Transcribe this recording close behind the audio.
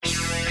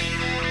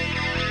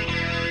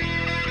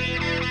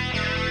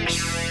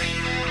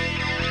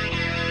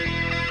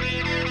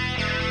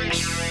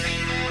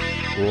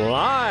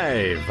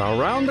Live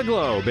around the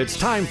globe, it's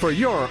time for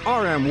your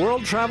RM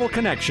World Travel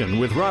Connection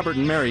with Robert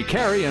and Mary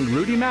Carey and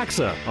Rudy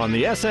Maxa on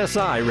the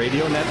SSI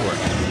Radio Network.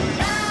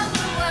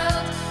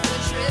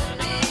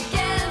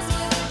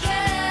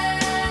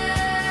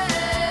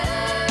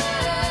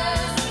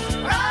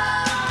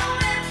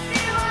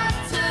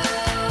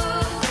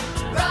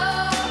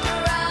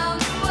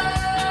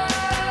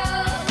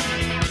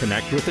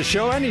 Connect with the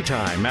show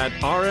anytime at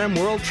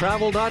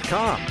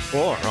rmworldtravel.com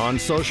or on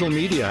social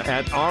media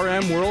at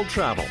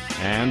rmworldtravel.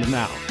 And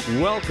now,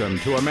 welcome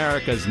to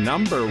America's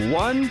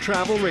 #1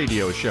 travel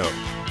radio show.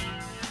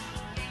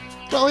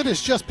 Well, it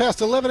is just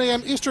past 11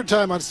 a.m. Eastern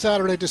Time on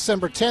Saturday,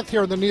 December 10th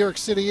here in the New York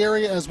City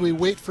area as we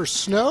wait for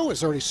snow.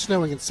 It's already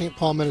snowing in St.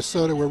 Paul,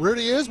 Minnesota, where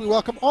Rudy is. We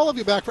welcome all of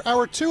you back for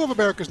Hour 2 of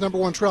America's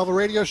 #1 travel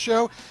radio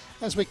show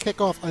as we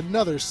kick off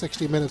another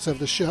 60 minutes of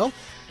the show.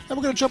 And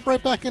we're going to jump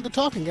right back into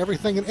talking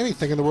everything and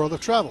anything in the world of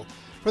travel.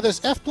 For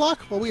this F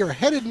block, well, we are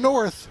headed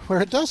north,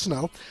 where it does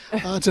snow,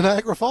 to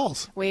Niagara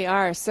Falls. We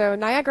are. So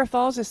Niagara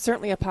Falls is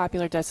certainly a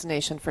popular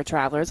destination for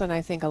travelers, and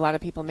I think a lot of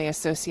people may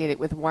associate it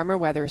with warmer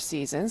weather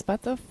seasons,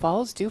 but the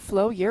falls do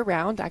flow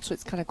year-round. Actually,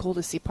 it's kind of cool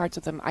to see parts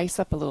of them ice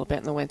up a little bit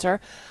in the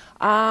winter.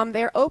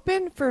 They're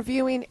open for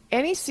viewing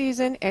any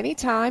season,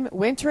 anytime.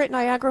 Winter at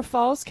Niagara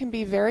Falls can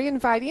be very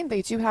inviting.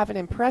 They do have an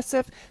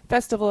impressive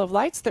Festival of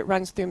Lights that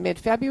runs through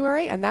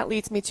mid-February, and that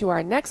leads me to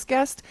our next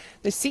guest,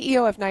 the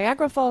CEO of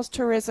Niagara Falls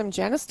Tourism,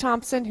 Janice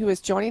Thompson, who is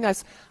joining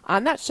us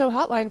on that show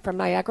hotline from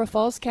Niagara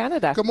Falls,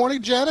 Canada. Good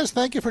morning, Janice.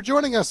 Thank you for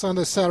joining us on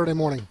this Saturday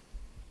morning.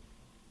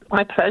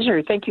 My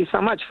pleasure. Thank you so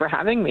much for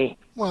having me.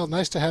 Well,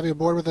 nice to have you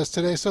aboard with us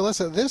today. So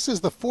listen, this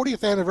is the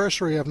 40th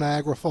anniversary of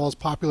Niagara Falls'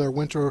 popular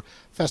Winter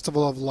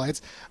Festival of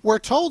Lights. We're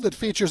told it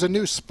features a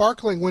new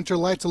sparkling winter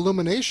lights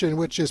illumination,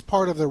 which is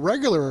part of the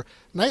regular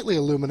nightly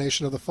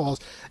illumination of the falls.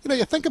 You know,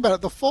 you think about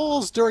it, the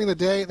falls during the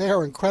day, they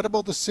are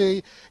incredible to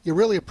see. You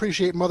really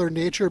appreciate Mother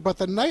Nature, but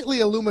the nightly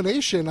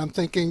illumination, I'm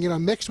thinking, you know,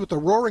 mixed with the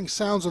roaring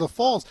sounds of the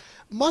falls,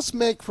 must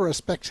make for a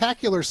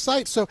spectacular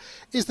sight. So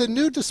is the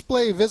new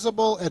display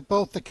visible at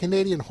both the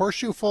Canadian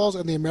Horseshoe Falls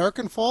and the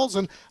American Falls?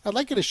 And I'd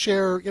like you to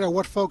share, you know,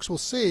 what folks will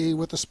see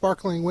with the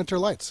sparkling winter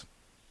lights.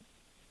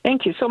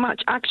 Thank you so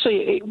much.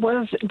 Actually, it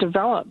was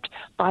developed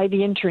by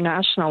the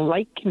International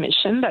Light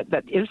Commission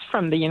that is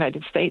from the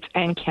United States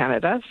and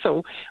Canada.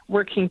 So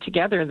working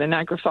together, the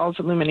Niagara Falls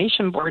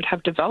Illumination Board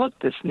have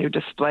developed this new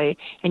display,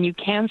 and you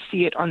can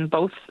see it on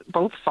both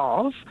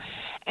falls.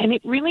 And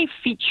it really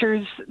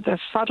features the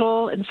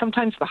subtle and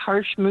sometimes the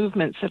harsh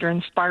movements that are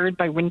inspired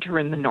by winter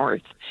in the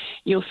north.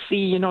 You'll see,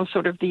 you know,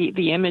 sort of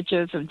the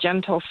images of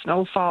gentle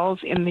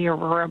snowfalls in the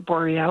Aurora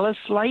Borealis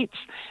lights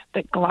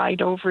that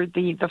glide over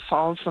the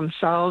falls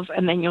themselves.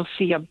 And then you'll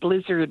see a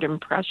blizzard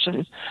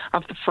impression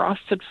of the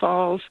frosted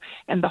falls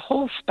and the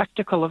whole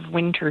spectacle of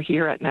winter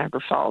here at Niagara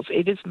Falls.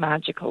 It is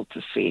magical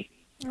to see.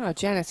 Oh,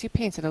 Janice, you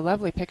painted a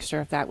lovely picture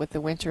of that with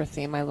the winter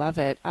theme. I love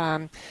it.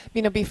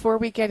 You know, before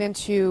we get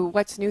into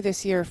what's new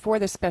this year for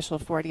the special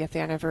 40th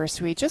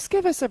anniversary, just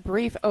give us a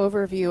brief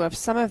overview of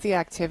some of the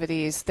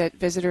activities that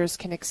visitors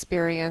can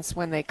experience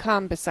when they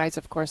come, besides,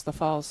 of course, the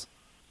falls.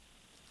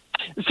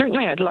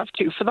 Certainly, I'd love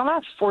to. For the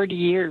last 40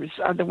 years,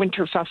 the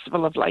Winter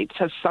Festival of Lights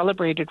has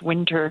celebrated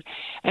winter,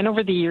 and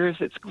over the years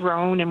it's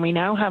grown, and we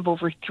now have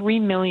over 3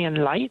 million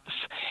lights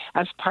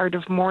as part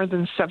of more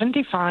than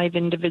 75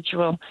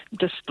 individual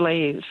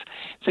displays.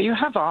 So you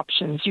have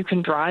options. You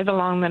can drive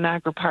along the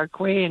Niagara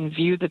Parkway and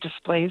view the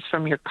displays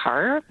from your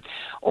car,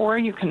 or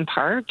you can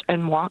park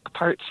and walk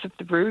parts of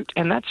the route,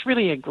 and that's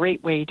really a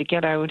great way to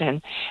get out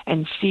and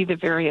see the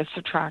various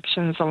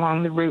attractions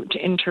along the route,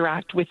 to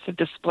interact with the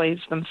displays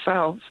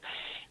themselves.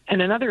 And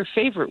another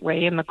favorite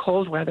way in the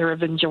cold weather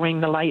of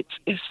enjoying the lights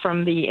is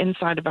from the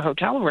inside of a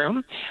hotel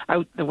room,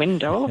 out the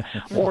window,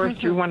 or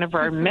through one of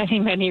our many,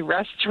 many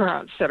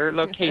restaurants that are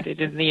located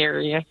in the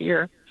area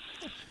here.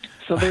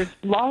 So there's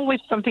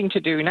always something to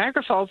do.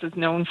 Niagara Falls is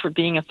known for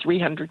being a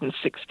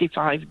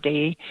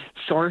 365-day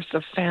source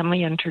of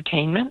family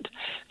entertainment.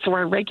 So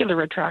our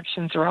regular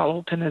attractions are all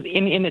open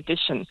in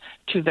addition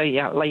to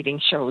the lighting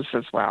shows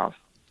as well.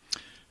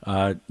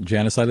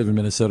 Janice, I live in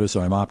Minnesota, so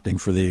I'm opting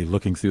for the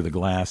looking through the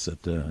glass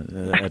at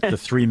the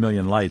 3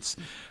 million lights.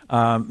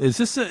 Is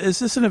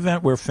this an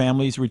event where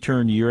families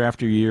return year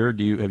after year?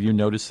 Have you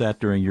noticed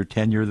that during your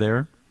tenure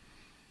there?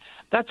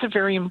 That's a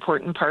very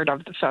important part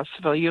of the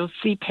festival. You'll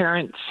see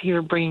parents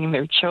here bringing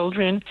their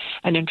children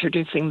and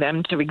introducing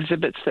them to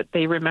exhibits that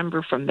they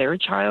remember from their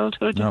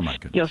childhood. Oh, my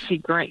goodness.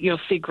 You'll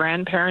see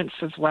grandparents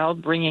as well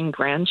bringing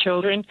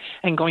grandchildren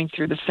and going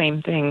through the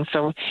same thing.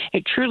 So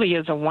it truly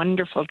is a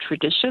wonderful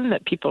tradition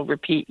that people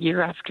repeat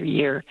year after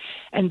year.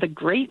 And the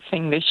great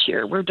thing this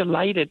year, we're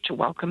delighted to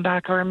welcome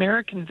back our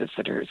American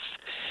visitors.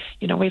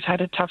 You know, we've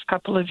had a tough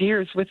couple of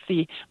years with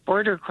the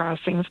border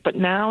crossings, but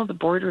now the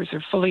borders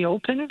are fully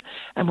open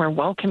and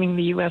we're welcoming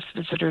the U.S.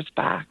 visitors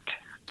back.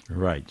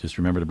 Right. Just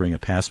remember to bring a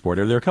passport.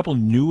 Are there a couple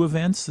new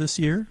events this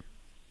year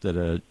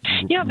that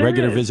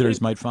regular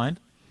visitors might find?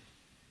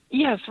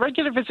 Yes,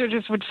 regular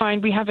visitors would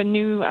find we have a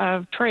new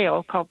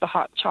trail called the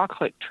Hot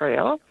Chocolate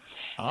Trail.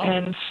 Oh.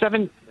 And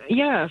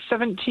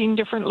 17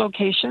 different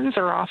locations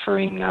are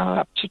offering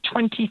up to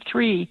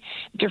 23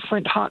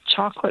 different hot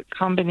chocolate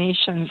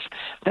combinations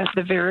that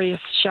the various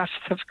chefs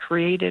have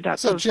created at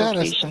those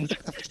locations.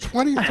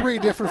 23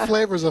 different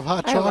flavors of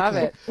hot chocolate. I love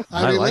it.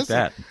 I like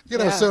that.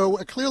 So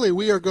clearly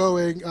we are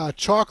going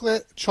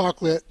chocolate,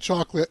 chocolate,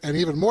 chocolate, and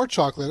even more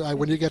chocolate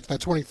when you get to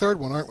that 23rd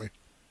one, aren't we?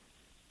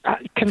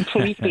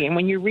 Completely. And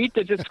when you read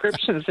the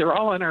descriptions, they're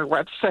all on our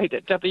website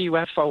at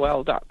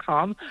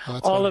WFOL.com.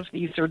 All of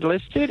these are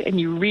listed,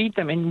 and you read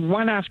them, and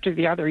one after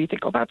the other, you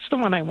think, oh, that's the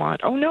one I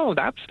want. Oh, no,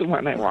 that's the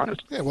one I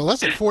want. Yeah, well,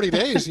 less than 40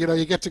 days, you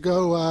get to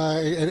go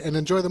and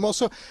enjoy them all.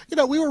 So,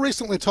 we were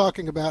recently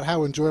talking about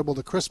how enjoyable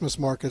the Christmas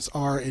markets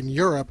are in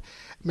Europe.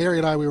 Mary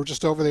and I, we were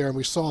just over there, and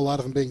we saw a lot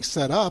of them being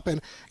set up.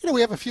 And,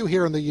 we have a few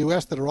here in the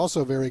U.S. that are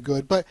also very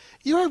good. But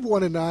you have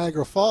one in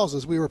Niagara Falls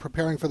as we were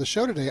preparing for the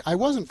show today. I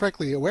wasn't,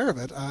 frankly, aware of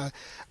it,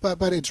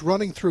 but it's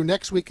running through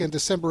next weekend,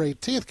 December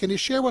 18th. Can you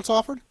share what's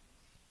offered?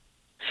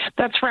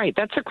 That's right.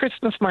 That's a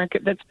Christmas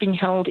market that's being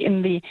held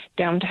in the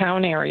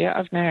downtown area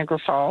of Niagara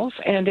Falls,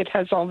 and it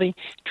has all the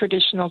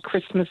traditional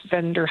Christmas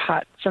vendor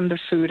huts and the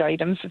food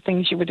items, the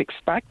things you would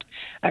expect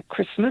at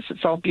Christmas.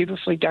 It's all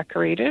beautifully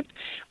decorated.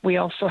 We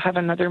also have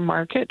another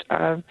market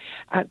at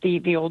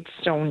the Old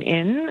Stone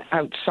Inn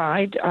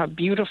outside, a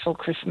beautiful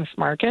Christmas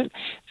market.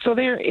 So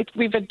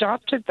we've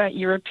adopted that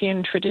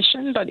European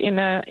tradition, but in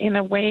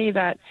a way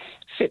that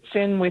fits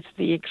in with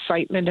the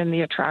excitement and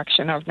the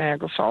attraction of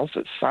Niagara Falls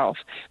itself.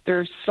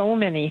 There's so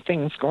many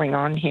things going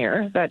on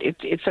here that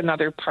it's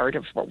another part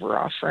of what we're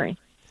offering.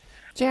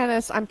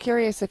 Janice, I'm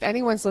curious if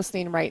anyone's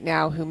listening right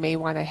now who may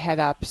want to head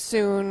up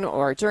soon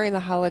or during the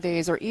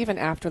holidays or even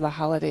after the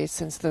holidays,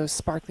 since those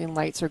sparkling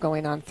lights are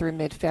going on through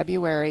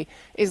mid-February.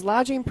 Is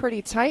lodging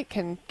pretty tight?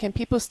 Can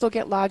people still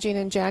get lodging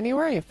in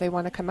January if they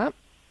want to come up?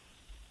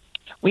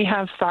 We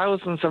have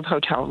thousands of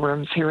hotel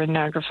rooms here in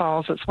Niagara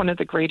Falls. It's one of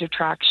the great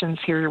attractions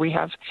here. We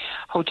have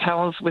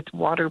hotels with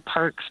water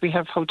parks. We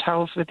have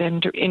hotels with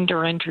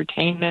indoor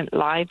entertainment,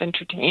 live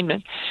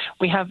entertainment.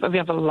 We have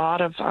a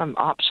lot of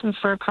options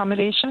for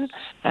accommodation,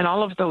 and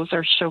all of those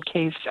are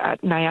showcased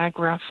at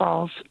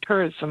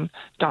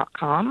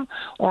NiagaraFallsTourism.com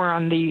or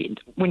on the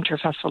Winter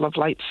Festival of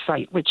Lights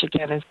site, which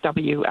again is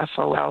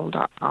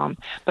WFOL.com.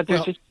 But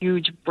there's a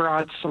huge,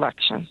 broad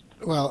selection.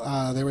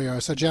 Well, there we are.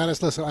 So,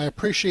 Janice, listen, I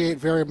appreciate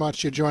very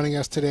much you joining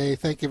us today.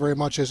 Thank you very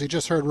much. As you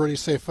just heard Rudy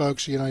say,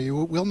 folks,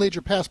 you will need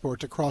your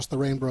passport to cross the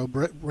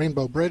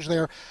Rainbow Bridge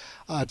there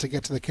to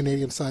get to the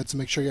Canadian side, so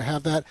make sure you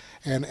have that.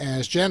 And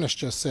as Janice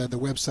just said, the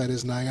website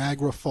is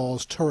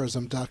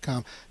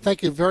NiagaraFallsTourism.com.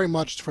 Thank you very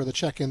much for the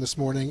check-in this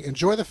morning.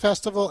 Enjoy the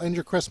festival and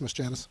your Christmas,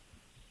 Janice.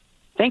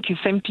 Thank you.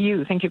 Same to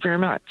you. Thank you very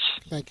much.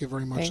 Thank you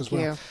very much as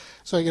well. Thank you.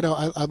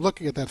 So, I'm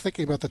looking at that,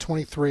 thinking about the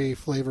 23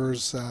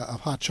 flavors of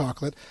hot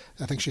chocolate.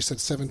 I think she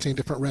said 17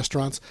 different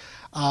restaurants.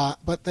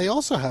 But they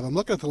also have, I'm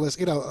looking at the list,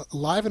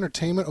 live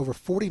entertainment over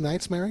 40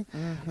 nights, Mary.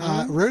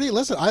 Mm-hmm. Rudy,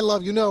 listen, I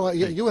love,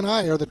 you and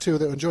I are the two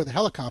that enjoy the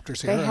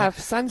helicopters here. They have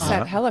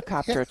sunset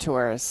helicopter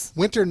tours.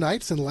 Winter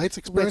nights and lights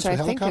experience with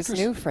helicopters. Which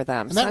I think is new for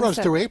them. And that runs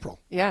through April.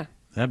 Yeah.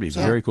 That'd be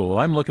very cool. Well,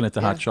 I'm looking at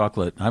the hot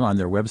chocolate. I'm on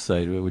their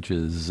website, which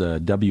is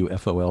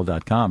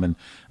WFOL.com, and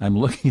I'm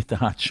looking at the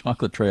hot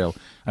chocolate trail.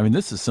 I mean,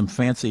 this is some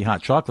fancy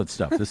hot chocolate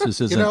stuff. This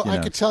isn't. I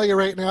could tell you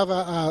right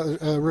now,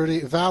 Rudy,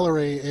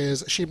 Valerie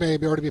she may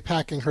already be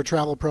packing her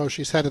travel pro.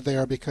 She's headed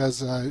there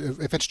because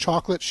if it's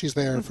chocolate, she's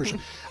there for sure.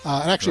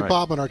 And actually,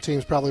 Bob on our team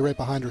is probably right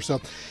behind her. So,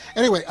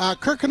 anyway,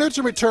 Kirk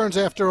Knudsen returns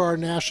after our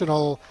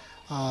national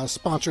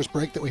sponsors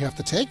break that we have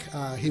to take.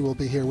 He will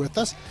be here with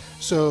us.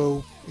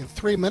 So in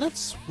 3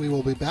 minutes, we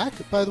will be back.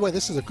 By the way,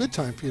 this is a good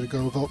time for you to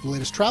go vote in the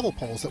latest travel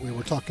polls that we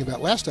were talking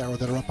about last hour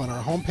that are up on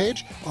our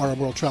homepage,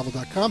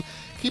 rmworldtravel.com.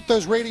 Keep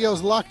those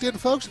radios locked in,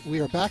 folks.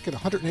 We are back in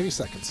 180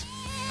 seconds.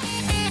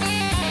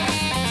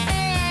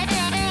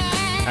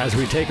 As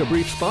we take a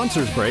brief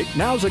sponsors break,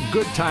 now's a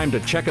good time to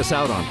check us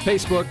out on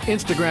Facebook,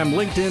 Instagram,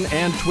 LinkedIn,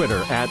 and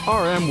Twitter at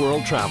RM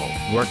World Travel.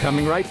 We're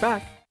coming right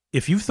back.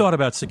 If you've thought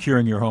about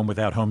securing your home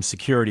without home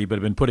security but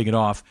have been putting it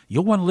off,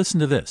 you'll want to listen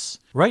to this.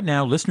 Right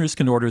now, listeners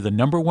can order the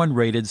 #1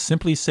 rated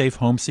Simply Safe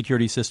home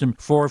security system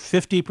for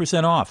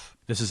 50% off.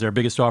 This is their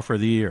biggest offer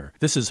of the year.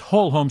 This is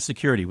whole home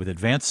security with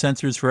advanced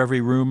sensors for every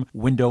room,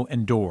 window,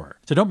 and door.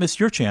 So don't miss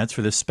your chance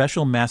for this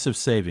special massive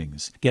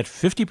savings. Get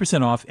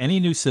 50% off any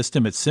new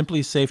system at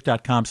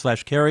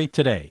simplysafe.com/carry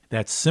today.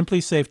 That's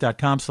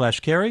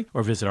simplysafe.com/carry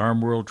or visit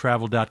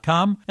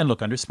rmworldtravel.com and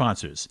look under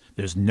sponsors.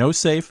 There's no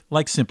safe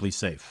like Simply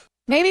Safe.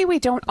 Maybe we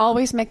don't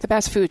always make the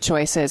best food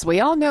choices. We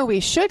all know we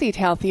should eat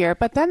healthier,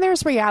 but then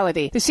there's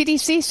reality. The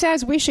CDC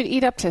says we should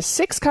eat up to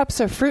 6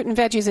 cups of fruit and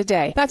veggies a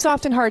day. That's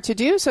often hard to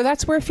do, so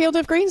that's where Field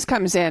of Greens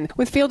comes in.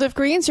 With Field of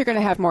Greens, you're going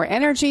to have more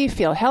energy,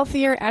 feel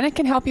healthier, and it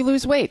can help you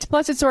lose weight.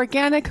 Plus, it's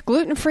organic,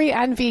 gluten-free,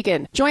 and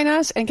vegan. Join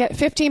us and get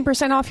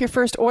 15% off your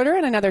first order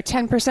and another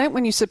 10%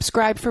 when you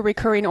subscribe for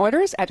recurring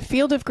orders at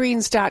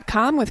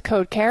fieldofgreens.com with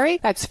code CARRY.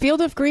 That's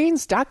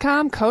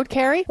fieldofgreens.com, code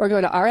CARRY, or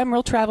go to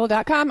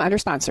rmworldtravel.com under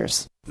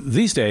sponsors.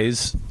 These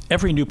days,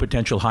 Every new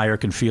potential hire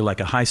can feel like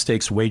a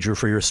high-stakes wager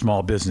for your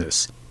small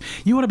business.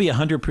 You want to be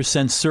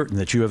 100% certain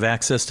that you have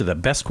access to the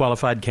best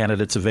qualified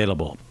candidates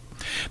available.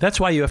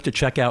 That's why you have to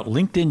check out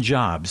LinkedIn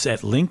Jobs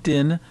at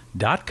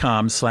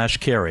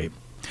linkedin.com/carey.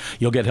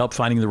 You'll get help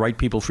finding the right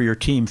people for your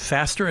team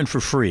faster and for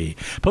free.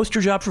 Post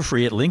your job for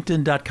free at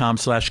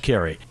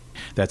linkedin.com/carey.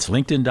 That's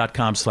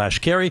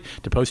linkedin.com/carey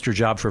to post your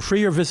job for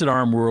free, or visit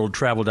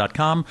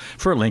rmworldtravel.com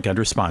for a link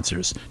under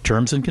sponsors.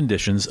 Terms and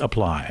conditions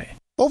apply.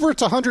 Over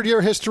its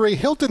 100-year history,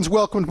 Hilton's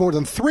welcomed more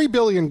than 3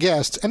 billion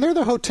guests, and they're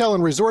the hotel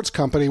and resorts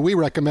company we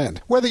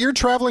recommend. Whether you're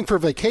traveling for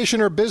vacation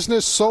or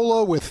business,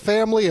 solo, with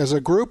family, as a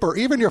group, or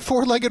even your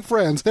four-legged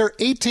friends, their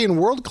 18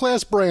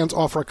 world-class brands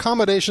offer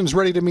accommodations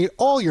ready to meet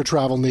all your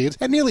travel needs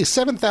at nearly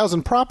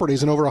 7,000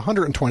 properties in over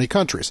 120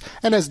 countries.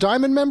 And as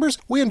Diamond members,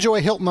 we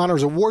enjoy Hilton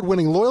Honor's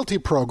award-winning loyalty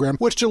program,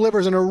 which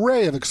delivers an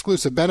array of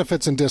exclusive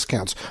benefits and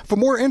discounts. For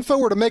more info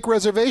or to make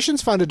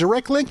reservations, find a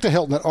direct link to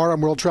Hilton at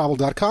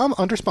rmworldtravel.com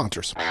under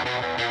sponsors.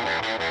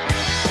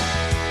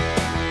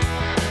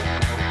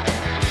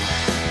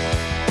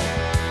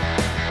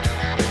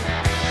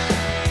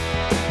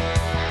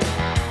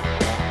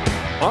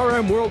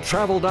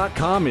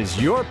 rmworldtravel.com is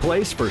your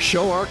place for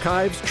show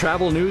archives,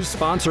 travel news,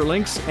 sponsor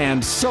links,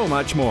 and so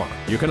much more.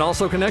 You can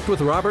also connect with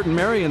Robert and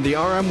Mary and the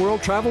RM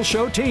World Travel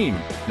Show team.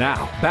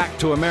 Now, back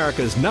to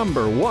America's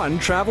 #1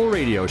 travel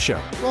radio show.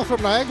 Well,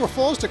 from Niagara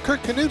Falls to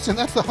Kurt Knudsen,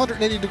 that's the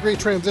 180-degree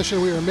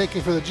transition we are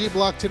making for the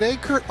G-Block today.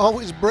 Kurt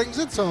always brings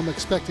it, so I'm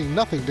expecting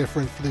nothing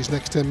different for these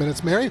next 10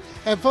 minutes, Mary.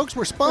 And folks,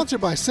 we're sponsored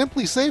by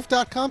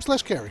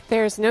simplysafe.com/carey.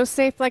 There's no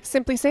safe like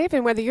Simply Safe,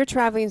 and whether you're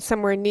traveling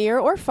somewhere near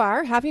or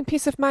far, having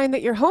peace of mind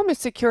that your home is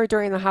secure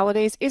during the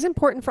holidays is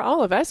important for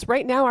all of us.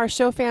 Right now, our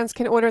show fans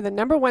can order the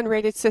 #1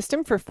 rated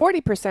system for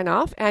 40%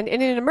 off, and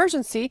in an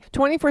emergency,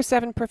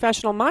 24/7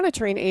 professional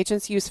monitoring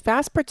agents use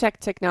Fast Protect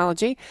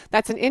technology.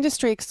 That's an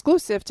industry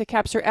exclusive to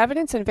capture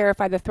evidence and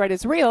verify the threat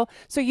is real,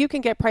 so you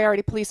can get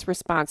priority police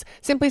response.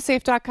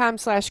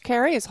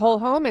 Simplysafe.com/carey is whole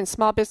home and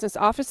small business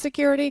office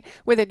security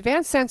with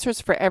advanced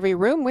sensors for every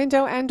room,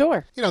 window, and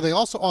door. You know, they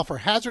also offer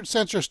hazard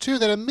sensors, too,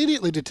 that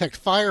immediately detect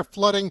fire,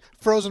 flooding,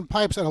 frozen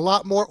pipes, and a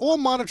lot more, all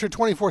monitored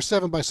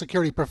 24/7 by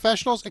security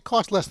professionals. It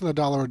costs less than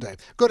 $1 a day.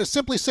 Go to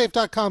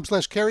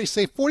simplysafe.com/carey.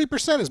 Save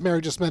 40%, as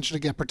Mary just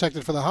mentioned, to get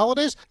protected for the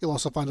holidays. You'll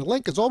also find a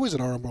link, as always, at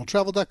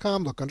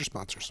rmworldtravel.com. Look under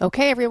sponsors.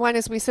 Okay, everyone,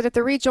 as we sit at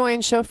the Rejoin,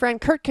 show friend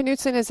Kurt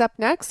Knudsen is up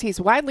next. He's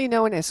widely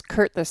known as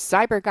Kurt the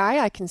Cyber Guy.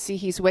 I can see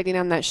he's waiting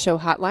on that show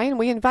hotline.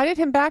 We invited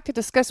him back to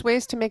discuss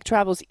ways to make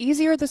travels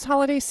easier this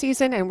holiday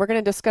season, and we're going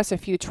to discuss a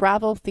few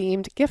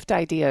travel-themed gift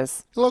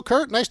ideas. Hello,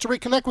 Kurt. Nice to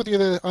reconnect with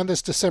you on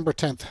this December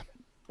 10th.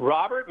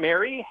 Robert,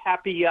 Mary,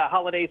 happy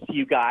holidays to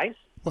you guys.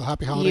 Well,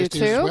 happy holidays to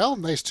you as well.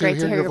 Nice to Great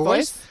hear your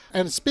voice.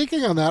 And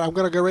speaking on that, I'm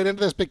going to go right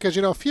into this because,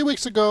 you know, a few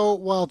weeks ago,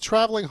 while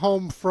traveling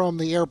home from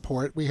the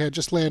airport, we had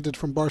just landed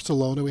from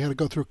Barcelona. We had to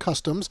go through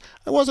customs.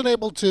 I wasn't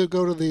able to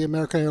go to the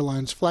American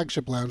Airlines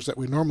flagship lounge that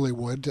we normally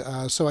would,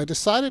 so I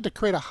decided to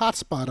create a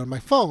hotspot on my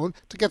phone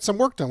to get some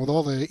work done with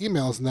all the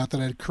emails and that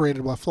I had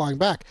created while flying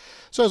back.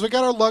 So as we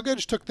got our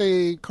luggage, took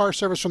the car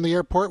service from the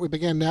airport, we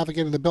began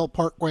navigating the Belt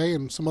Parkway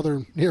and some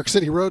other New York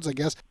City roads, I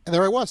guess, and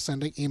there I was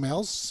sending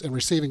emails and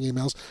receiving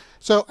emails.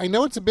 So I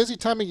know it's a busy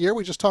time of year.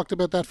 We just talked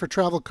about that for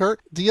travel, Kurt.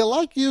 Do you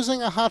like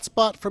using a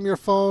hotspot from your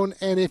phone?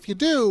 And if you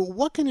do,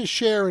 what can you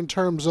share in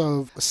terms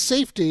of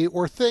safety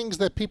or things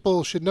that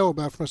people should know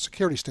about from a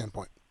security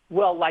standpoint?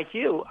 Well, like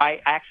you, I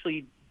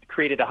actually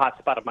created a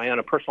hotspot of my own,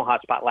 a personal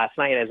hotspot last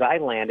night. As I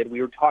landed, we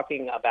were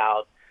talking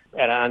about,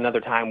 at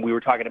another time, we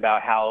were talking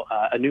about how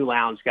a new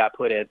lounge got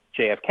put at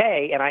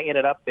JFK, and I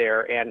ended up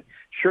there. And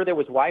sure, there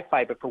was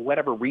Wi-Fi, but for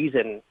whatever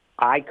reason,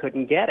 I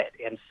couldn't get it.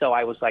 And so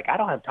I was like, I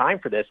don't have time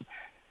for this.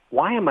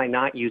 Why am I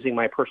not using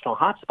my personal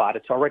hotspot?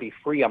 It's already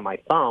free on my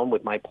phone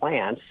with my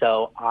plan.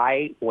 So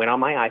I went on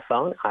my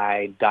iPhone.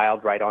 I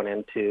dialed right on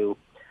into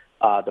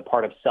the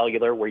part of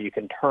cellular where you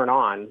can turn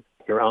on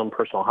your own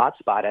personal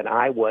hotspot. And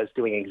I was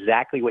doing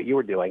exactly what you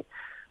were doing,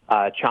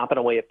 chomping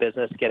away at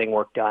business, getting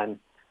work done.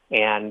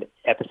 And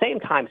at the same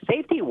time,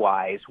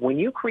 safety-wise, when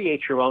you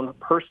create your own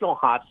personal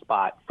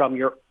hotspot from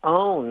your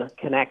own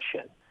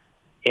connection,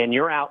 and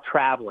you're out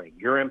traveling,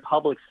 you're in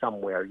public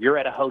somewhere, you're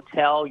at a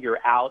hotel, you're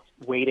out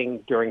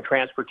waiting during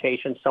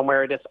transportation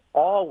somewhere, it is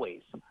always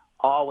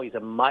a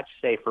much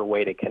safer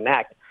way to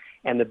connect.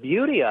 And the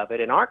beauty of it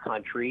in our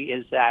country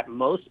is that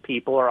most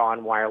people are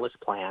on wireless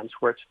plans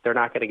where they're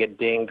not going to get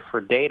dinged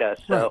for data.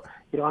 So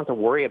you don't have to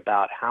worry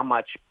about how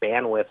much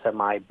bandwidth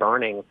am I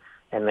burning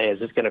and is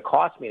this going to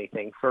cost me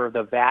anything. For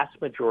the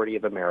vast majority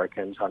of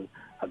Americans on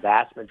a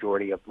vast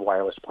majority of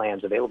wireless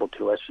plans available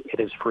to us, it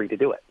is free to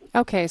do it.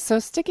 Okay, so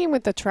sticking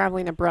with the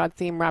traveling abroad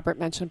theme, Robert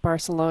mentioned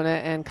Barcelona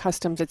and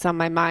customs. It's on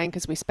my mind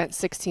because we spent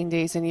 16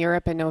 days in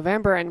Europe in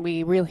November, and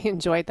we really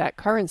enjoyed that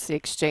currency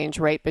exchange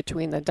rate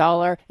between the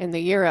dollar and the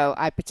euro.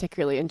 I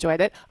particularly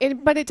enjoyed it,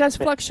 but it does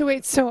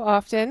fluctuate so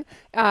often.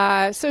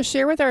 So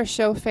share with our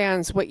show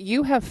fans what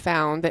you have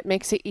found that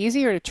makes it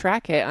easier to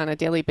track it on a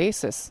daily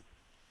basis.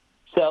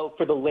 So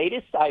for the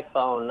latest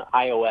iPhone,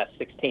 iOS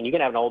 16, you can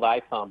have an old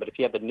iPhone, but if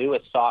you have the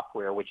newest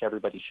software, which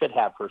everybody should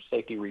have for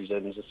safety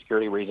reasons,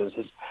 security reasons,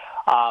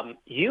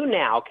 you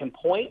now can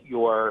point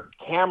your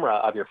camera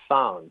of your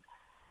phone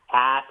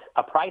at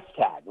a price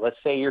tag. Let's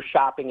say you're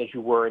shopping as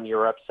you were in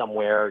Europe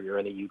somewhere, you're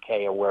in the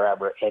UK or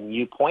wherever, and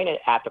you point it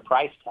at the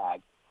price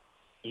tag.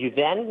 You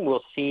then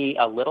will see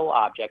a little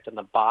object in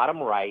the bottom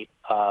right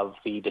of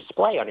the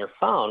display on your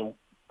phone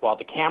while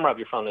the camera of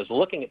your phone is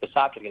looking at this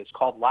object, and it's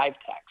called live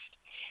text.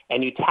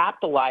 And you tap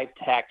the live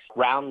text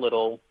round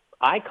little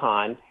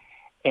icon,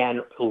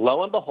 and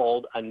lo and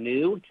behold, a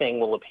new thing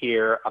will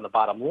appear on the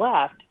bottom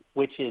left,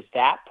 which is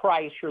that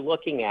price you're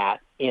looking at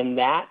in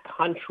that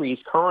country's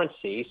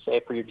currency. Say,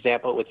 for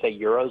example, it would say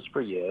euros for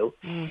you.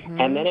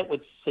 Mm-hmm. And then it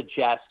would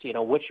suggest,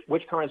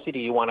 which currency do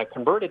you want to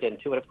convert it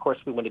into? And, of course,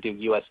 we want to do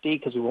USD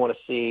because we want to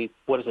see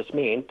what does this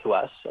mean to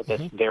us at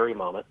this very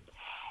moment.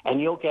 And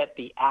you'll get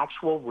the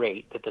actual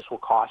rate that this will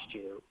cost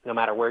you no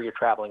matter where you're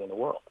traveling in the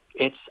world.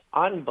 It's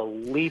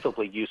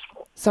unbelievably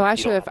useful. So I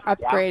should have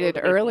upgraded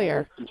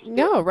earlier.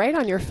 No, right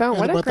on your phone.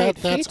 What a great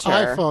feature. That's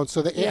iPhone.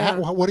 So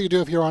what do you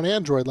do if you're on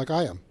Android like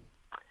I am?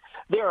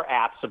 There are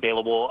apps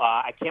available.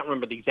 I can't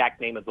remember the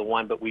exact name of the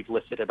one, but we've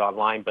listed it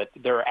online. But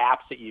there are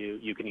apps that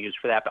you can use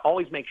for that. But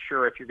always make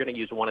sure if you're going to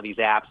use one of these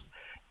apps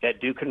that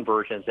do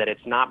conversions, that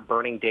it's not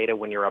burning data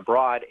when you're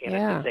abroad, and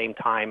at the same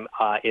time,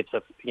 it's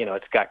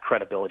got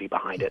credibility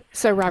behind it.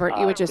 So, Robert,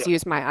 you would just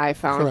use my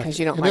iPhone because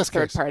you don't like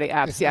third-party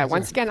apps. Yeah,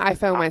 once again,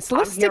 iPhone wins.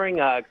 So I'm hearing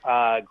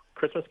a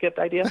Christmas gift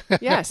idea.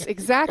 Yes,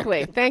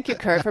 exactly. Thank you,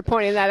 Kurt, for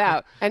pointing that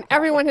out. And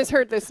everyone has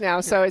heard this now,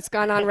 so it's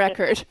gone on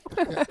record.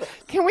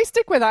 Can we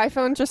stick with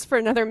iPhone just for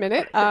another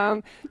minute?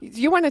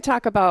 You want to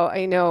talk about,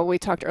 I know we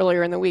talked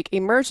earlier in the week,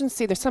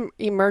 there's some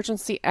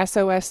emergency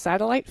SOS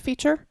satellite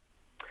feature?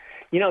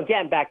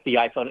 Again, back to the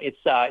iPhone. It's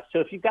so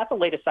if you've got the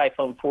latest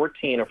iPhone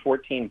 14 or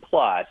 14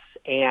 Plus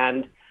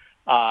and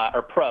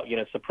or Pro,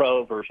 it's the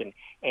Pro version,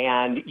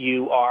 and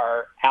you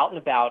are out and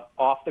about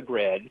off the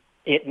grid,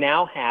 it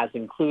now has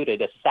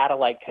included a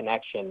satellite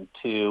connection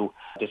to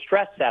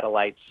distress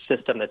satellite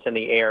system that's in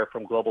the air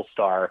from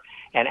Globalstar,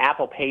 and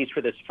Apple pays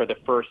for this for the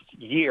first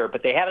year,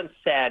 but they haven't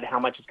said how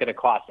much it's going to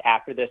cost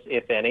after this,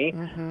 if any.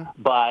 Mm-hmm.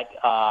 But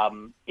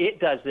it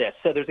does this.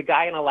 So there's a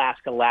guy in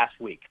Alaska last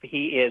week.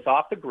 He is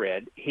off the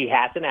grid. He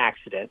has an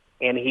accident,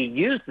 and he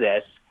used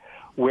this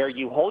where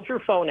you hold your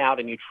phone out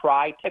and you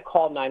try to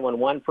call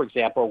 911, for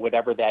example, or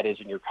whatever that is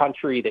in your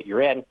country that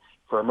you're in,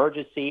 for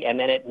emergency, and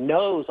then it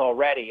knows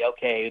already,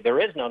 okay, there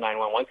is no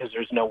 911 because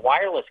there's no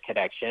wireless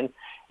connection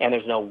and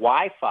there's no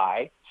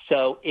Wi-Fi.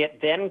 So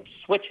it then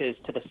switches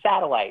to the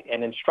satellite,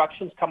 and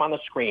instructions come on the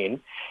screen,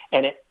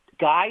 and it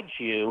guides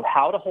you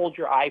how to hold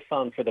your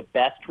iPhone for the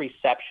best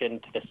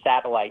reception to the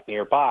satellite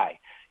nearby.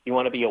 You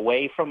want to be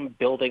away from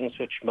buildings,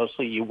 which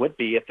mostly you would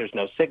be if there's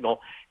no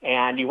signal,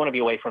 and you want to be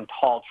away from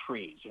tall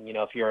trees. And,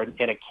 if you're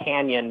in a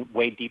canyon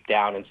way deep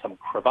down in some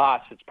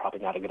crevasse, it's probably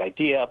not a good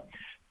idea.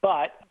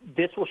 But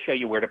this will show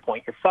you where to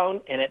point your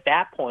phone, and at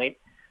that point,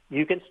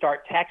 you can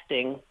start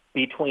texting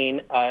between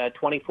a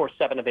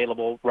 24/7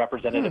 available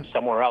representative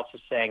somewhere else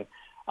is saying,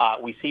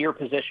 we see your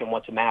position,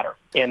 what's the matter?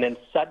 And then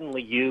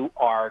suddenly you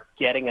are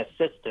getting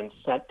assistance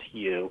sent to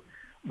you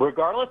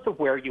regardless of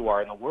where you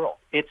are in the world.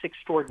 It's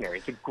extraordinary.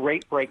 It's a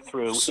great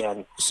breakthrough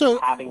in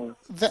having...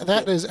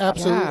 That is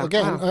absolutely...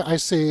 Again, I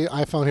see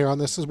iPhone here on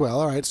this as well.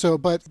 All right. So,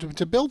 but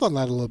to build on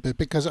that a little bit,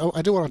 because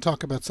I do want to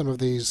talk about some of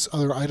these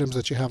other items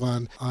that you have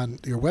on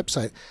your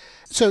website.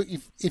 So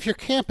if you're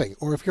camping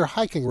or if you're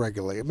hiking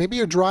regularly, maybe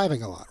you're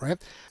driving a lot,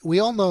 right? We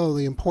all know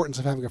the importance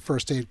of having a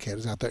first aid kit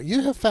is out there.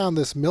 You have found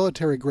this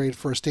military-grade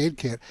first aid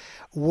kit.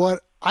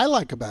 What I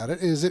like about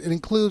it is it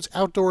includes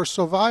outdoor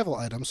survival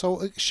items.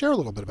 So share a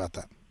little bit about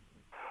that.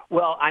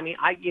 Well, I mean,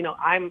 I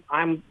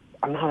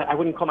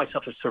wouldn't call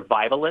myself a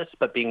survivalist,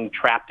 but being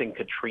trapped in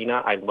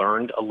Katrina, I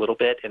learned a little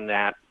bit in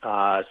that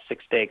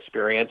 6-day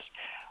experience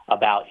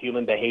about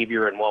human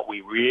behavior and what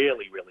we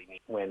really, really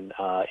need when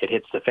it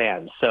hits the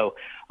fan. So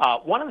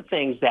one of the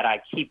things that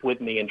I keep with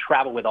me and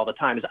travel with all the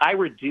time is I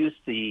reduce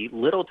the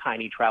little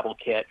tiny travel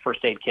kit,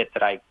 first aid kit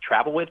that I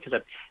travel with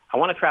because I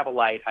want to travel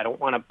light. I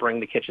don't want to bring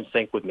the kitchen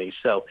sink with me.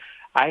 So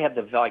I have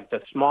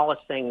the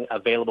smallest thing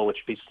available, which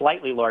would be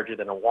slightly larger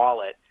than a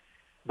wallet.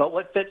 But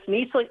what fits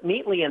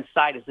neatly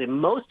inside is the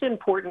most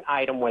important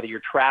item, whether you're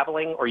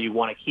traveling or you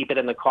want to keep it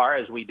in the car,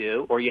 as we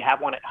do, or you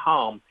have one at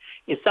home,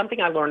 is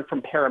something I learned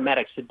from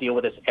paramedics that deal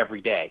with this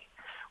every day,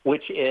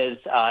 which is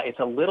it's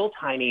a little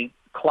tiny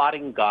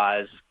clotting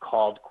gauze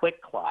called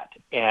Quick Clot.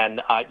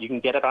 And you can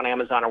get it on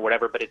Amazon or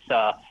whatever, but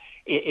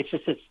it's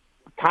just it's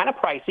kind of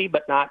pricey,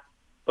 but not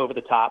over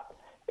the top.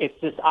 It's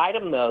this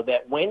item, though,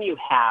 that when you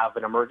have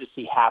an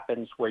emergency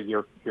happens where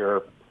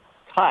you're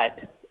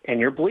cut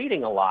and you're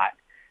bleeding a lot,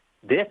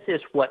 this is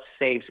what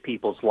saves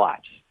people's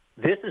lives.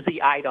 This is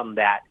the item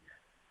that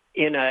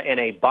in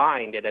a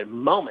bind, at a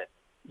moment,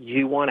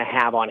 you want to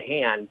have on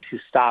hand to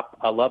stop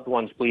a loved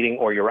one's bleeding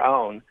or your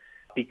own,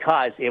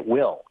 because it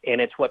will. And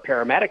it's what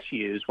paramedics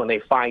use when they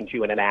find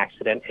you in an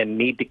accident and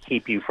need to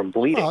keep you from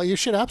bleeding. Well, you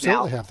should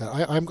absolutely have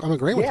that. I'm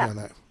agreeing with you on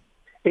that.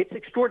 It's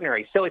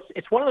extraordinary. So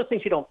it's one of those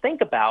things you don't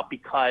think about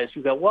because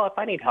you go, well, if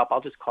I need help,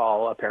 I'll just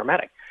call a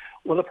paramedic.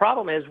 Well, the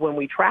problem is when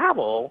we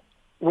travel,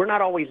 we're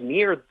not always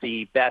near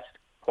the best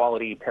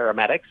quality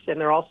paramedics, and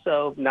they're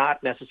also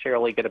not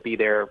necessarily going to be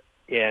there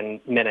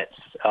in minutes.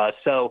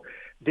 So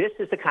this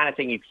is the kind of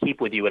thing you keep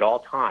with you at all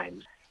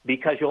times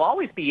because you'll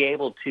always be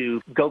able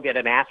to go get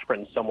an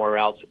aspirin somewhere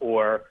else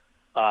or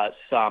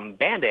some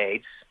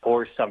Band-Aids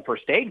or some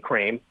first aid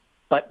cream.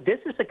 But this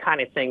is the kind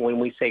of thing when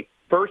we say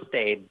first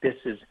aid, this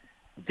is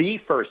the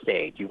first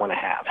aid you want to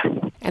have.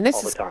 And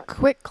this is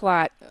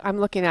QuikClot. I'm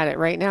looking at it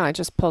right now. I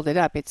just pulled it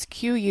up. It's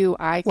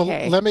QUIK.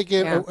 Well, let me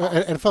give,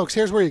 and folks,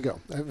 here's where you go.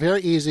 Very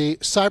easy.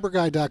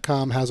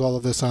 Cyberguy.com has all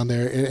of this on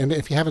there. And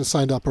if you haven't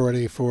signed up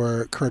already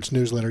for Kurt's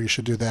newsletter, you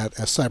should do that,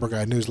 a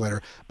Cyberguy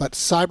newsletter. But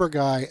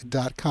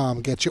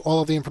cyberguy.com gets you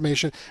all of the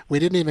information. We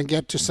didn't even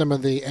get to some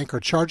of the Anchor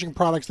charging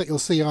products that you'll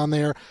see on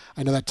there.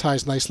 I know that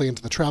ties nicely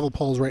into the travel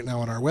polls right now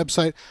on our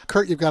website.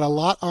 Kurt, you've got a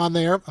lot on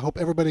there. I hope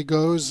everybody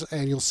goes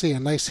and you'll see a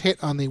nice hit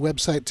on the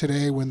website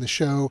today when the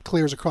show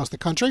clears across the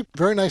country.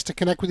 Very nice to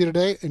connect with you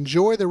today.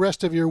 Enjoy the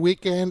rest of your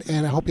weekend,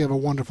 and I hope you have a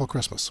wonderful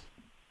Christmas.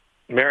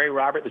 Mary,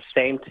 Robert, the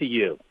same to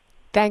you.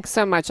 Thanks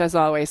so much, as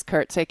always,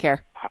 Kurt. Take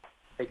care.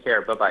 Take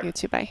care. Bye-bye. You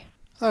too. Bye.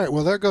 All right,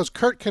 well, there goes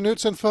Kurt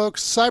Knutson,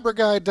 folks.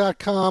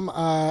 Cyberguide.com.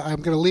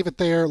 I'm going to leave it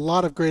there. A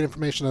lot of great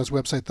information on his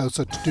website, though,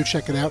 so do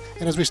check it out.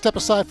 And as we step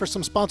aside for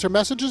some sponsor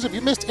messages, if you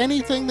missed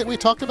anything that we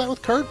talked about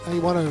with Kurt and you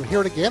want to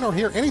hear it again or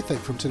hear anything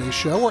from today's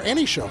show or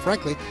any show,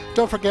 frankly,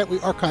 don't forget we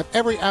archive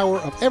every hour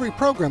of every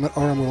program at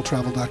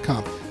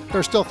rmworldtravel.com. There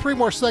are still 3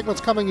 more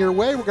segments coming your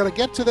way. We're going to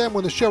get to them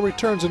when the show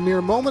returns in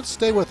mere moments.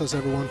 Stay with us,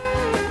 everyone.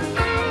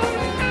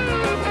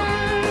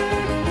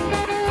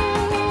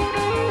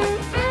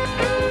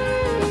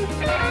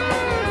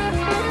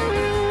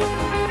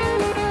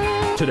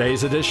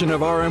 Today's edition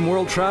of RM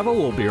World Travel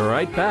will be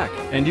right back,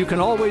 and you can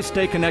always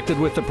stay connected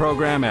with the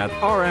program at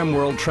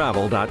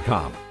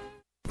rmworldtravel.com.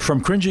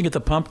 From cringing at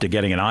the pump to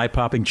getting an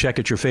eye-popping check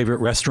at your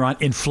favorite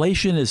restaurant,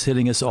 inflation is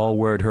hitting us all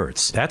where it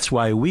hurts. That's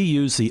why we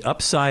use the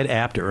Upside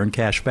app to earn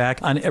cash back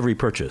on every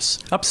purchase.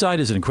 Upside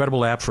is an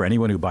incredible app for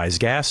anyone who buys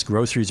gas,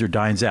 groceries, or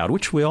dines out,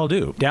 which we all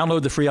do.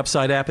 Download the free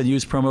Upside app and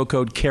use promo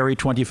code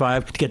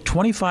CARRY25 to get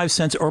 25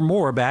 cents or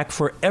more back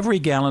for every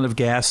gallon of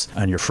gas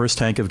on your first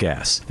tank of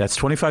gas. That's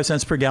 25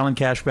 cents per gallon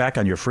cash back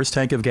on your first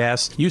tank of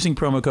gas using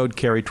promo code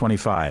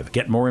CARRY25.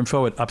 Get more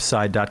info at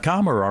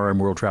upside.com or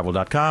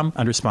rmworldtravel.com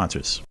under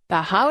sponsors.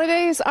 The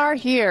holidays are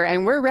here,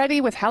 and we're ready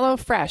with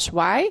HelloFresh.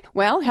 Why?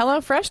 Well,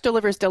 HelloFresh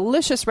delivers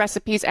delicious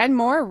recipes and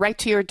more right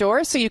to your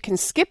door, so you can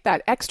skip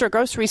that extra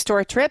grocery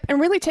store trip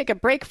and really take a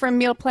break from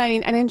meal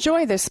planning and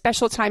enjoy this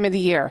special time of the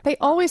year. They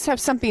always have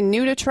something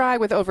new to try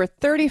with over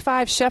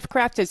 35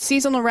 chef-crafted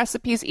seasonal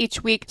recipes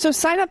each week. So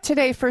sign up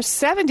today for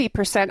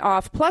 70%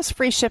 off plus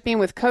free shipping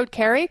with code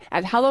CARRY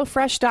at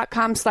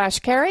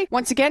hellofresh.com/carry.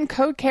 Once again,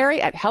 code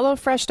CARRY at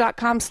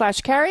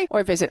hellofresh.com/carry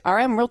or visit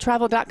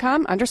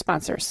rmworldtravel.com under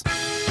sponsors.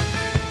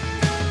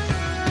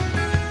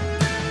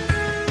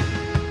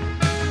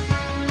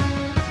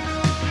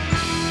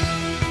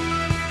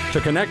 To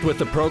connect with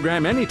the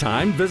program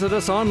anytime, visit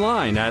us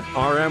online at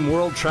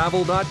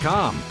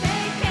rmworldtravel.com.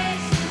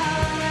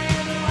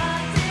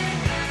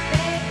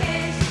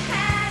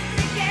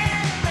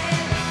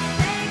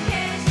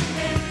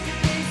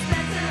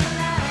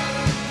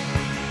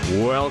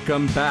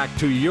 Welcome back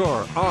to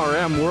your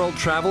RM World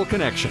Travel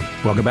Connection.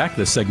 Welcome back.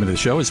 This segment of the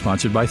show is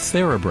sponsored by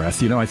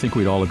TheraBreath. You know, I think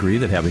we'd all agree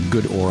that having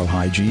good oral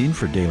hygiene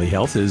for daily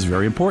health is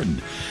very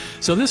important.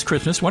 So this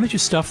Christmas, why don't you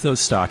stuff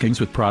those stockings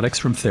with products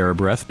from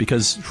TheraBreath,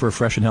 because for a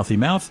fresh and healthy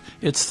mouth,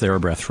 it's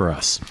TheraBreath for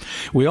us.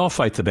 We all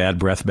fight the bad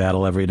breath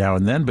battle every now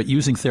and then, but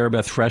using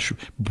TheraBreath Fresh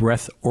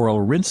Breath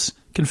Oral Rinse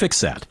can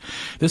fix that.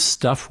 This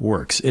stuff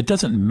works. It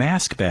doesn't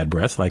mask bad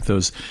breath like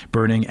those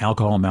burning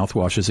alcohol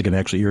mouthwashes that can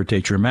actually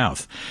irritate your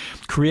mouth.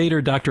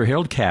 Creator Dr.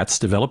 Harold Katz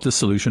developed this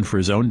solution for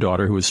his own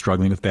daughter who is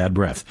struggling with bad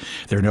breath.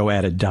 There are no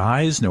added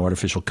dyes, no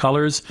artificial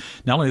colors.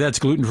 Not only that, it's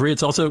gluten-free,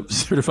 it's also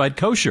certified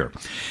kosher.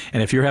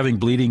 And if you're having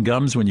bleeding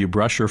gums when you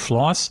brush or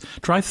floss,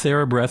 try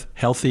TheraBreath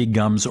Healthy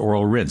Gums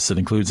Oral Rinse that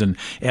includes an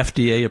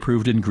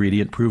FDA-approved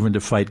ingredient proven to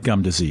fight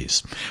gum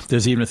disease.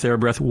 There's even a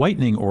TheraBreath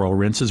Whitening Oral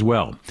Rinse as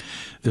well.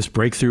 This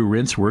breakthrough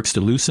rinse works to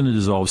loosen and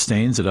dissolve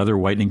stains that other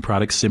whitening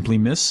products simply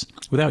miss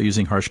without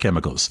using harsh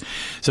chemicals.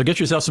 So get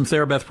yourself some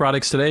TheraBreath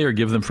products today or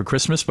give them for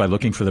Christmas by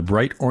looking for the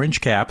bright orange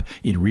cap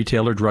in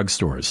retail or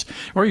drugstores.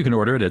 Or you can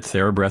order it at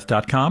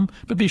TheraBreath.com,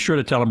 but be sure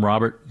to tell them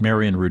Robert,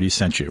 Mary, and Rudy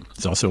sent you.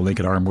 There's also a link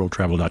at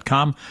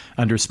rmworldtravel.com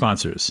under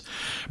sponsors.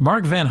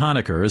 Mark Van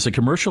Honecker is a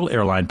commercial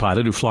airline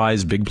pilot who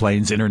flies big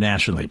planes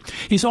internationally.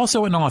 He's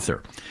also an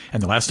author.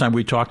 And the last time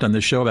we talked on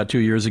this show about 2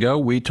 years ago,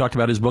 we talked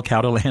about his book,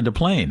 How to Land a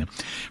Plane.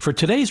 For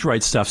today's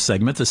Right Stuff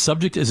segment, the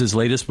subject is his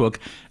latest book,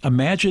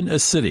 Imagine a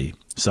City,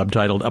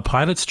 subtitled A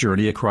Pilot's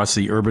Journey Across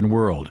the Urban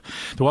World.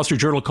 The Wall Street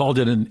Journal called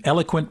it an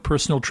eloquent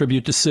personal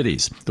tribute to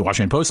cities. The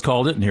Washington Post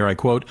called it, and here I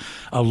quote,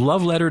 a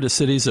love letter to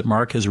cities that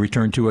Mark has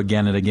returned to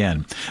again and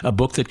again, a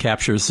book that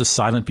captures the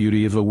silent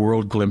beauty of a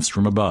world glimpsed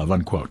from above,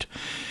 unquote.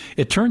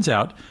 It turns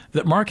out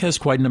that Mark has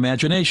quite an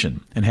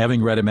imagination. And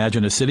having read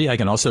Imagine a City, I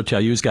can also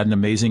tell you he's got an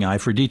amazing eye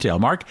for detail.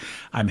 Mark,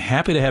 I'm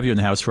happy to have you in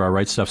the house for our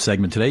Right Stuff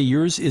segment today.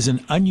 Yours is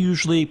an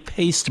unusually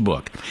paced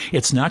book.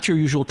 It's not your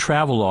usual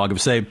travel log of,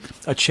 say,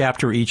 a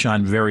chapter each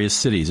on various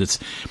cities.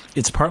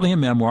 It's partly a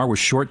memoir with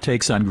short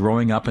takes on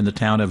growing up in the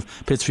town of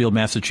Pittsfield,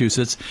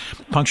 Massachusetts,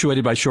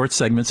 punctuated by short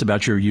segments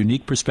about your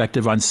unique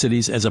perspective on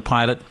cities as a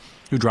pilot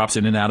who drops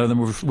in and out of them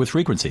with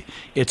frequency.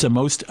 It's a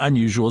most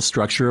unusual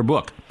structure of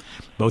book.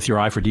 Both your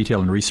eye for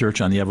detail and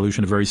research on the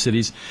evolution of various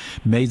cities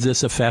made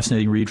this a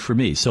fascinating read for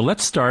me. So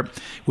let's start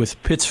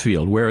with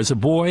Pittsfield, where as a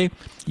boy,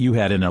 you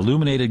had an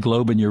illuminated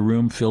globe in your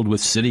room filled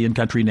with city and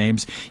country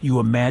names you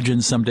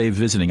imagined someday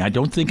visiting. I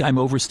don't think I'm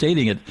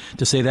overstating it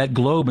to say that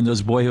globe and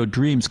those boyhood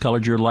dreams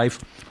colored your life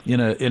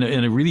in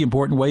a really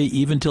important way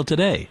even till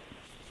today.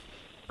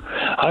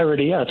 Hi,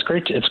 Rudy. Yeah, it's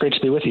great to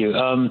be with you.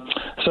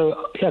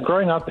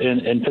 Growing up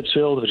in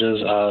Pittsfield, which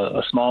is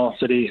a small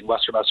city in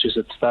western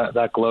Massachusetts,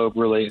 that globe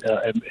really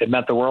it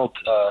meant the world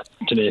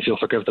to me. If you'll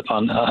forgive the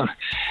pun. I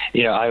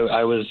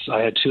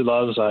had two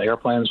loves.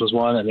 Airplanes was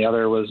one, and the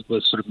other was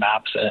sort of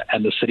maps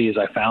and the cities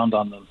I found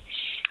on them.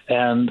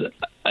 And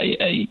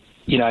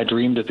I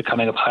dreamed of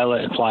becoming a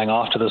pilot and flying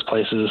off to those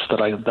places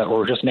that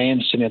were just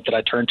names to me that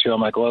I turned to on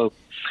my globe.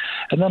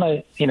 And then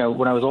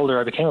when I was older,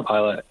 I became a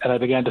pilot, and I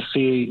began to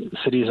see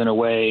cities in a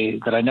way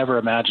that I never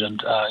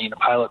imagined.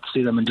 Pilots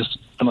see them in just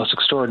the most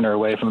extraordinary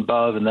way from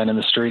above and then in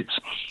the streets.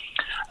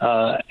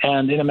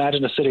 And in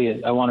Imagine a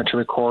City, I wanted to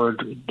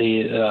record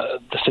the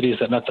cities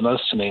that meant the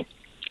most to me.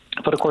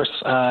 But of course,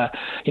 as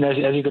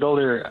you get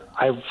older,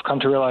 I've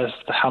come to realize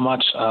how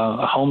much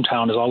a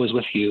hometown is always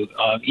with you,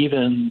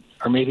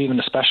 maybe even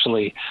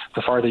especially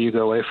the farther you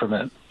go away from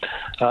it.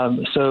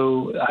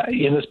 So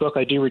in this book,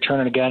 I do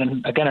return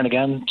again and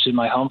again to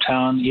my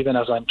hometown, even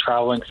as I'm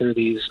traveling through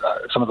these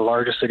some of the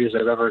largest cities that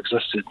have ever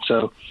existed.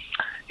 So,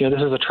 this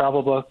is a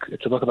travel book.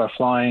 It's a book about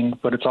flying,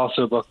 but it's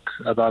also a book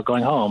about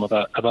going home,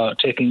 about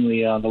taking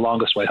the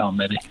longest way home,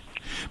 maybe.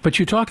 But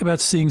you talk about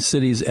seeing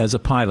cities as a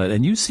pilot,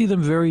 and you see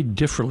them very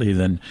differently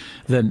than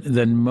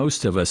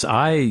most of us.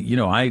 I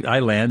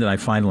land and I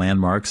find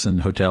landmarks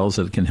and hotels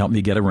that can help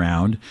me get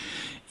around.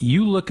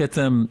 You look at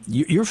them,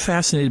 you're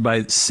fascinated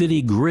by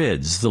city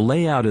grids, the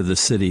layout of the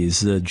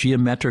cities, the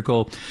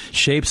geometrical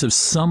shapes of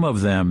some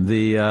of them,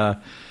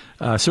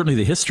 certainly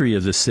the history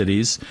of the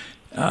cities.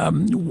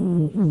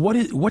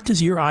 What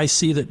does your eye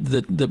see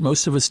that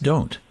most of us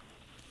don't?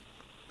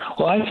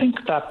 Well, I think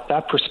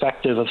that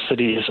perspective of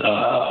cities,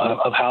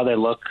 of how they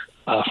look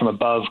from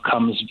above,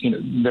 comes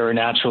very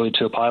naturally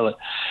to a pilot.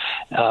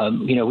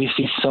 We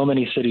see so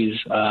many cities.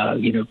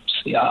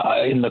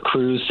 In the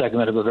cruise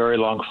segment of a very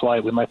long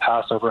flight, we might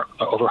pass over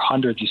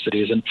hundreds of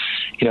cities, and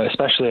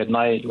especially at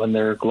night when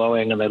they're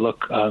glowing and they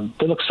look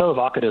so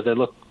evocative. They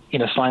look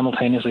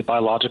simultaneously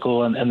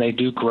biological, and they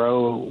do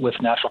grow with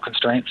natural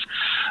constraints,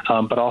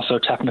 but also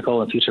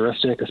technical and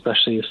futuristic,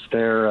 especially if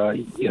they're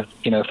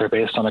if they're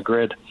based on a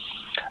grid.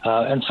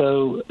 And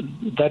so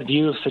that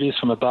view of cities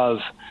from above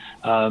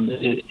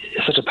is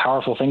such a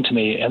powerful thing to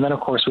me. And then, of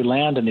course, we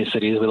land in these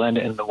cities. We land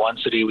in the one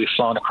city we've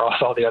flown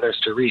across all the others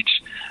to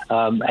reach,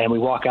 and we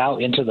walk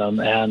out into them.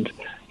 And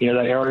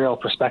that aerial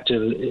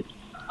perspective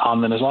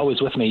on them is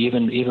always with me,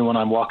 even when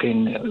I'm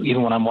walking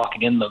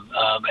in them.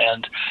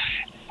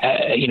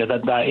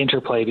 That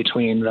interplay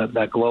between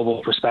that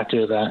global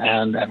perspective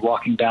and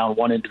walking down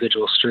one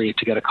individual street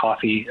to get a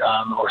coffee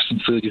or some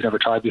food you've never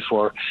tried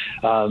before,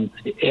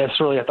 it's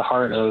really at the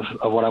heart of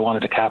what I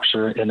wanted to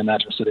capture in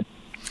Imagine a City.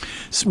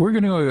 So we're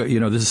going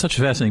to, this is such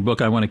a fascinating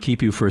book. I want to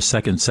keep you for a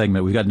second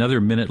segment. We've got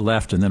another minute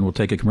left, and then we'll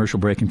take a commercial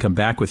break and come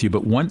back with you.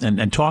 But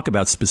and talk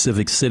about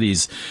specific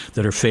cities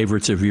that are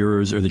favorites of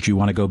yours or that you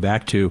want to go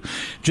back to.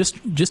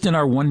 Just in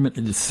our 1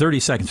 minute, 30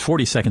 seconds,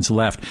 40 seconds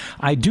left,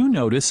 I do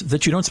notice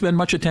that you don't spend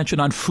much attention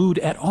on food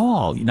at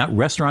all. Not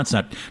restaurants,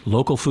 not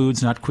local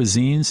foods, not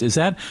cuisines. Is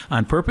that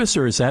on purpose,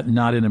 or is that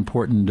not an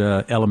important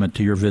element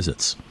to your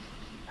visits?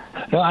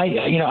 No,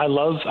 I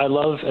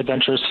love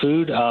adventurous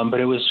food, but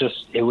it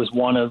was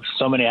one of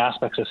so many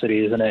aspects of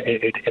cities, and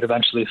it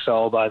eventually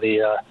fell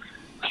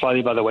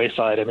slightly by the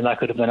wayside. I mean, that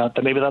could have been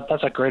maybe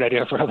that's a great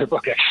idea for another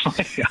book,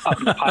 actually.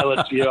 The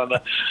pilot's view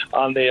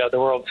on the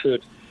world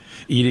food.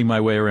 Eating my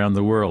way around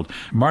the world.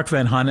 Mark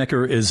Van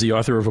Honecker is the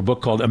author of a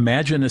book called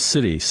Imagine a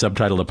City,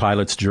 subtitled A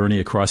Pilot's Journey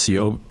Across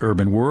the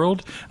Urban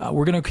World.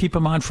 We're going to keep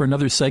him on for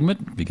another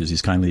segment because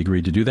he's kindly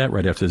agreed to do that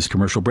right after this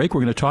commercial break.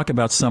 We're going to talk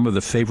about some of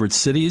the favorite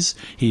cities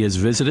he has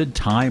visited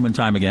time and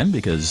time again,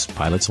 because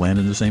pilots land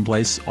in the same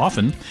place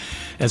often,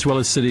 as well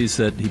as cities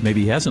that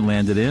maybe he hasn't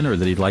landed in or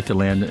that he'd like to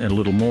land in a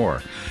little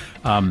more.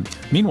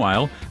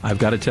 Meanwhile, I've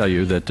got to tell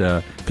you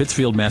that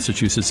Pittsfield,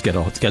 Massachusetts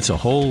gets a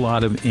whole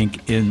lot of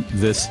ink in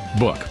this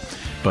book,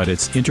 but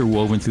it's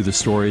interwoven through the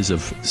stories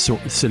of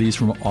cities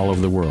from all over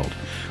the world.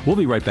 We'll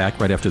be right back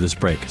right after this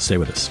break. Stay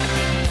with us.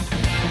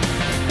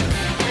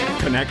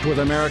 Connect with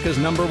America's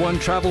 #1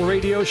 travel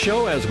radio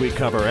show as we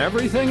cover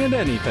everything and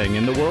anything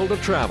in the world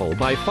of travel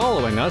by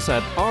following us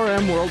at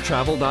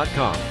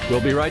rmworldtravel.com.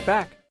 We'll be right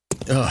back.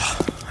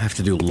 Ugh, I have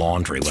to do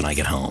laundry when I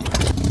get home.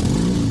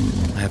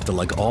 have to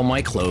lug all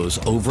my clothes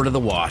over to the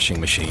washing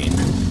machine.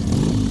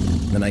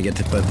 Then I get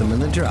to put them in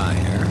the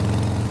dryer.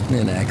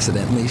 And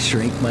accidentally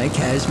shrink my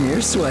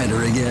cashmere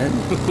sweater again.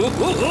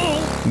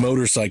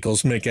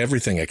 Motorcycles make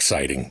everything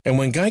exciting. And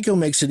when Geico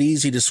makes it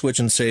easy to switch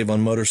and save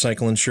on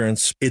motorcycle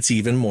insurance, it's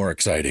even more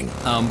exciting.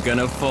 I'm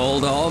gonna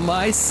fold all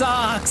my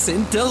socks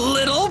into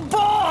little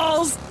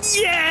balls!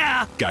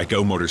 Yeah!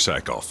 Geico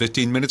Motorcycle.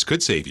 15 minutes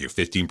could save you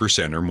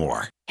 15% or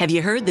more. Have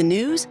you heard the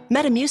news?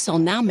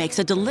 Metamucil now makes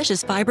a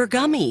delicious fiber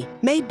gummy.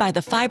 Made by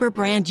the fiber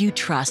brand you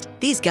trust,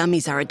 these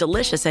gummies are a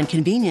delicious and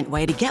convenient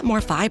way to get more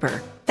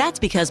fiber. That's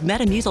because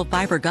Metamucil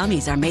fiber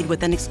gummies are made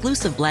with an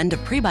exclusive blend of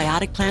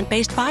prebiotic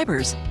plant-based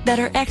fibers that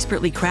are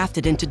expertly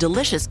crafted into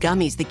delicious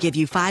gummies that give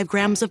you 5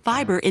 grams of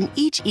fiber in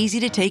each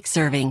easy-to-take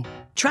serving.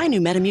 Try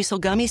new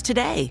Metamucil gummies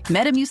today.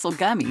 Metamucil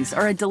gummies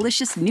are a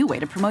delicious new way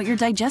to promote your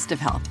digestive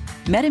health.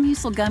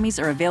 Metamucil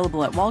gummies are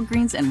available at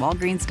Walgreens and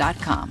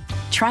Walgreens.com.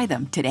 Try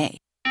them today.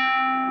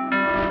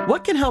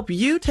 What can help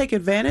you take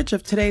advantage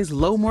of today's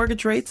low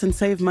mortgage rates and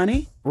save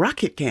money?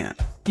 Rocket can.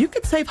 You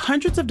could save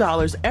hundreds of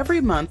dollars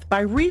every month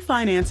by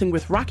refinancing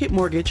with Rocket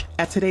Mortgage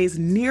at today's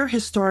near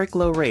historic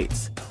low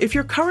rates. If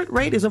your current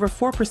rate is over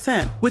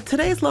 4%, with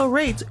today's low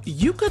rates,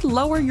 you could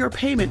lower your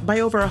payment by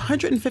over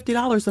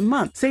 $150 a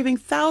month, saving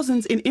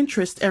thousands in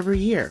interest every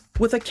year.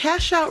 With a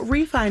cash-out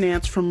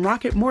refinance from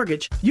Rocket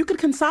Mortgage, you could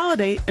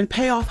consolidate and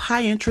pay off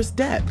high-interest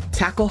debt,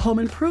 tackle home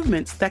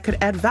improvements that could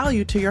add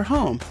value to your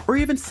home, or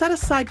even set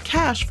aside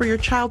cash for your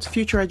child's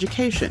future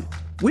education.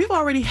 We've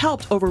already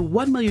helped over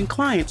 1 million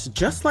clients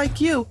just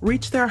like you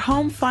reach their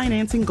home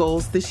financing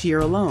goals this year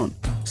alone.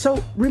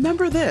 So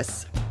remember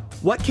this.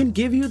 What can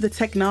give you the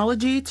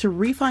technology to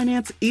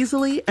refinance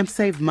easily and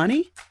save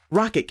money?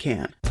 Rocket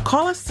can.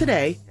 Call us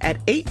today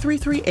at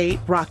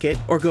 8338-ROCKET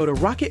or go to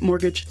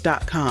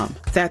rocketmortgage.com.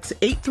 That's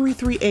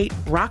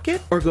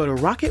 8338-ROCKET or go to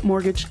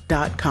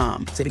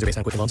rocketmortgage.com. Savings are based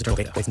on quick loans, internal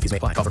data. Points and fees may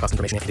apply. Call for cost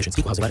information and conditions.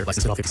 Equal housing letter.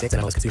 Licensed in all 50 states.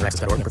 NMLS Consumer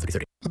Access.org. Number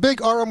 3030. A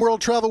big RM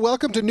World Travel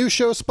welcome to new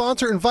show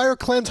sponsor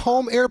EnviroCleanse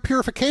Home Air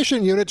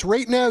Purification Units.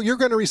 Right now, you're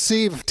going to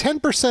receive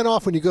 10%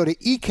 off when you go to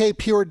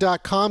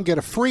ekpure.com. Get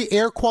a free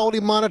air quality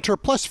monitor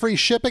plus free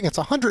shipping. It's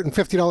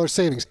 $150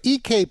 savings.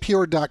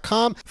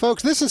 ekpure.com.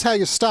 Folks, this is how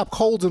you stop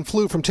colds and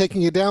flu from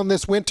taking you down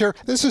this winter.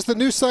 This is the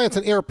new science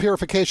in air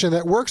purification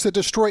that works to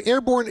destroy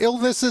airborne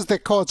illnesses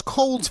that cause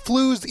colds,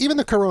 flus, even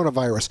the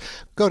coronavirus.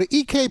 Go to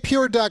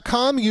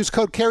ekpure.com. Use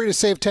code CARRY to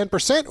save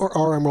 10% or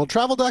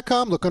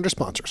rmworldtravel.com. Look under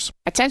sponsors.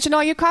 Attention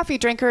all you coffee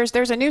drinkers,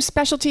 there's a new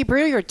specialty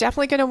brew you're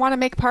definitely going to want to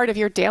make part of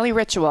your daily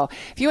ritual.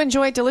 If you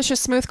enjoy delicious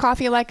smooth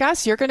coffee like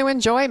us, you're going to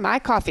enjoy My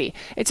Coffee.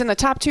 It's in the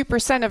top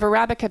 2% of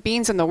Arabica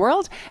beans in the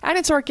world, and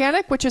it's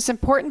organic, which is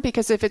important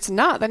because if it's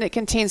not, then it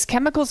contains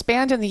chemicals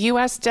banned in the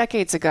U.S.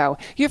 decades ago.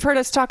 You've heard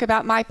us talk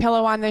about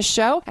MyPillow on this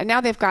show, and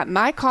now they've got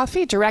My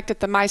Coffee direct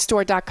at the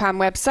mystore.com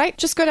website.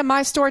 Just go to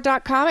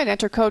mystore.com and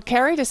enter code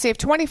CARRY to save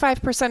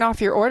 25% off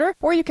your order,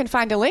 or you can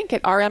find a link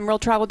at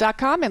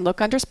rmworldtravel.com and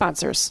look under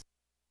sponsors.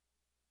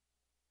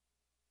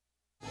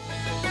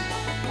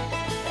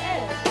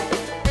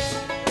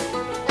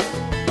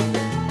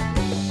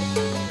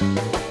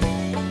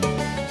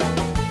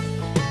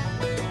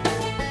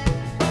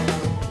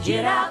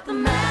 Get out the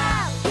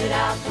map,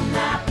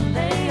 and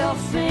lay your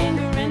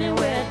finger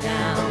anywhere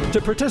down.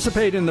 To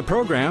participate in the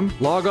program,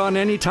 log on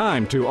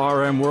anytime to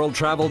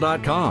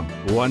rmworldtravel.com.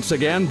 Once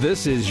again,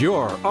 this is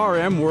your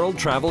RM World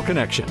Travel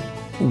Connection.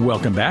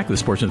 Welcome back.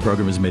 This portion of the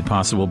program is made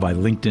possible by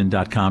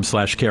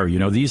LinkedIn.com/carry. You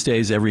know, these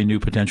days, every new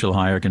potential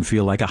hire can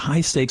feel like a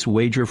high-stakes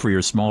wager for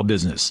your small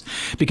business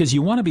because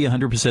you want to be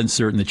 100%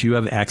 certain that you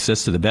have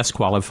access to the best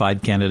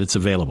qualified candidates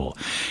available.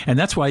 And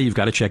that's why you've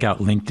got to check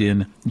out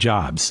LinkedIn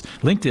Jobs.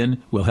 LinkedIn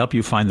will help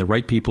you find the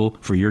right people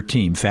for your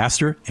team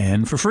faster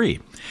and for free.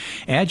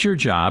 Add your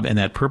job and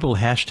that purple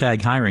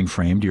hashtag hiring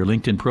frame to your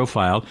LinkedIn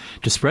profile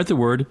to spread the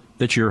word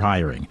that you're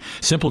hiring.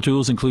 Simple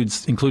tools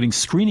including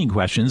screening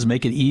questions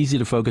make it easy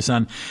to focus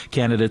on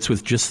candidates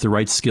with just the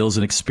right skills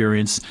and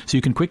experience so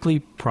you can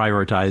quickly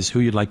prioritize who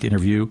you'd like to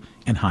interview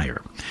and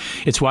hire.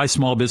 It's why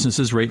small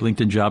businesses rate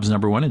LinkedIn Jobs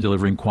 #1 in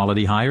delivering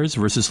quality hires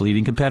versus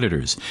leading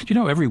competitors. Do you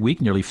know every week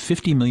nearly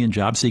 50 million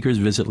job seekers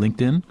visit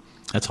LinkedIn?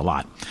 That's a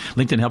lot.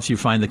 LinkedIn helps you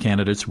find the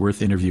candidates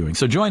worth interviewing.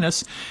 So join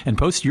us and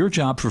post your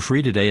job for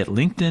free today at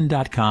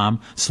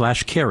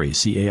linkedin.com/carry,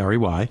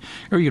 C-A-R-E-Y,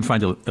 or you can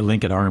find a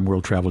link at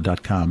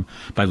rmworldtravel.com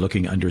by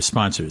looking under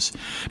sponsors.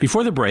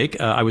 Before the break,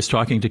 I was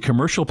talking to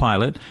commercial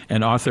pilot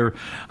and author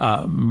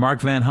Mark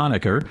Van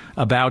Honecker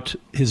about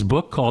his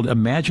book called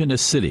Imagine a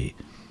City,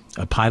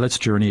 A Pilot's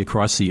Journey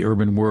Across the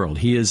Urban World.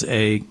 He is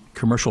a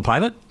commercial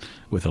pilot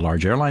with a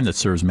large airline that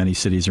serves many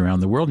cities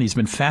around the world. And he's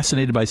been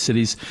fascinated by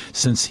cities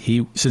since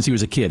he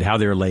was a kid, how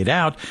they're laid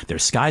out, their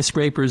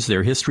skyscrapers,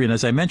 their history. And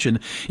as I mentioned,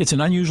 it's an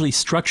unusually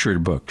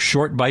structured book,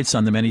 short bites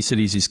on the many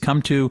cities he's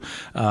come to,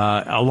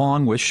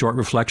 along with short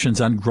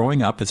reflections on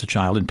growing up as a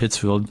child in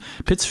Pittsfield,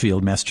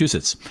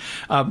 Massachusetts.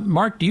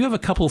 Mark, do you have a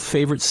couple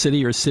favorite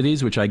city or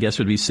cities, which I guess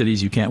would be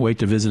cities you can't wait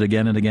to visit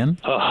again and again?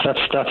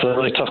 That's a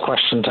really tough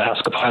question to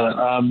ask a pilot.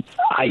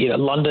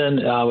 London,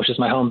 which is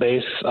my home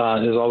base,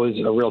 is always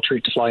always a real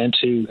treat to fly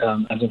into.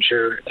 As I'm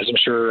sure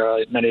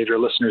many of your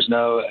listeners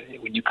know,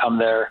 when you come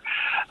there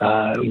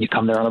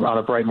on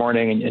a bright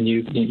morning and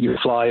you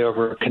fly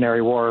over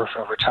Canary Wharf,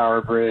 over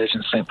Tower Bridge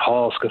and St.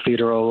 Paul's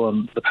Cathedral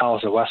and the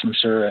Palace of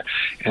Westminster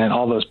and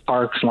all those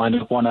parks lined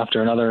up one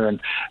after another, and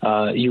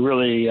you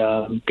really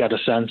get a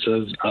sense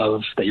of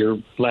that you're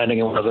landing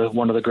in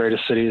one of the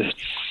greatest cities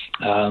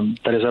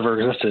that has ever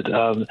existed.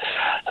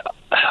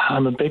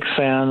 I'm a big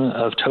fan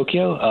of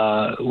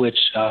Tokyo, which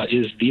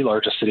is the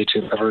largest city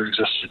to have ever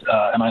existed.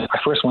 And I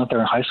first went there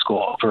in high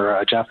school for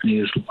a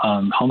Japanese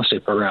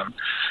homestay program.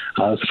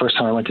 It was the first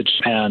time I went to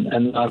Japan,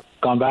 and I've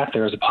gone back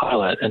there as a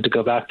pilot. And to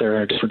go back there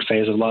in a different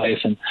phase of life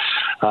and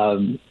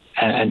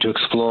to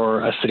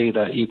explore a city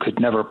that you could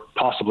never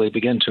possibly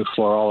begin to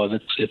explore all of,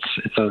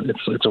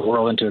 it's a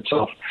world into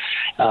itself.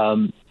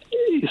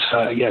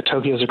 So yeah,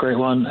 Tokyo is a great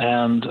one,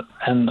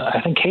 and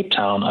I think Cape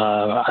Town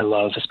I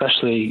love,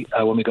 especially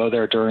when we go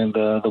there during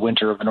the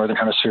winter of the Northern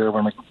Hemisphere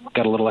when we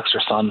get a little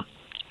extra sun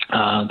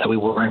that we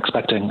weren't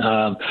expecting.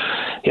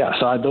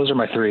 So those are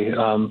my three,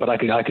 but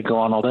I could go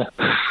on all day.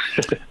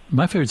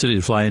 My favorite city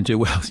to fly into,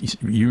 well,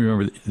 you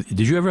remember,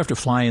 did you ever have to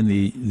fly in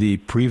the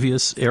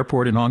previous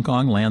airport in Hong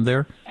Kong, land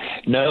there?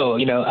 No,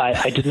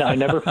 I did not. I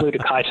never flew to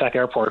Kai Tak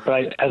Airport, but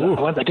I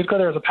did go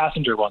there as a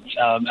passenger once,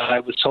 and I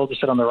was told to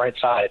sit on the right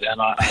side,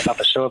 and I got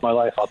the show of my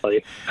life, I'll tell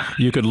you.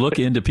 You could look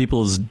into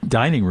people's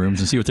dining rooms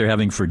and see what they're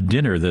having for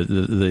dinner.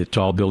 The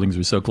tall buildings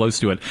were so close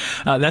to it.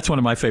 That's one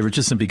of my favorites,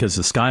 just because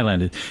the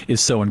skyline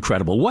is so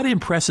incredible. What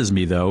impresses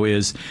me, though,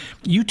 is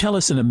you tell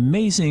us an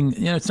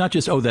amazing, it's not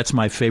just, that's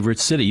my favorite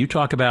city. You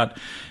talk about,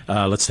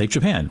 let's take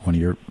Japan, one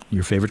of your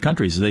favorite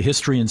countries, the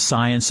history and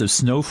science of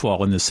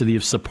snowfall in the city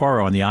of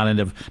Sapporo on the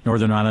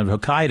northern island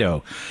of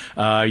Hokkaido.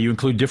 You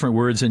include different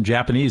words in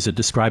Japanese that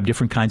describe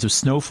different kinds of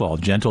snowfall,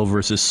 gentle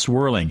versus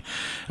swirling.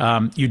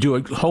 You do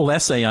a whole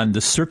essay on the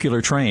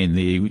circular train,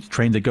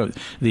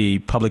 the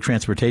public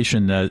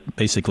transportation,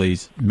 basically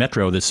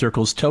metro that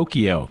circles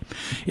Tokyo,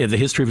 the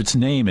history of its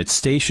name, its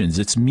stations,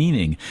 its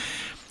meaning.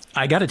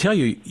 I got to tell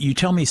you, you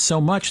tell me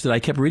so much that I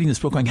kept reading this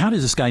book going, how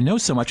does this guy know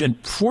so much? And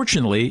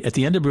fortunately, at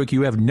the end of the book,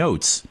 you have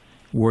notes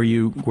where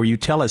you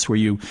tell us where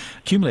you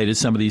accumulated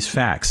some of these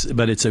facts.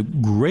 But it's a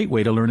great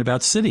way to learn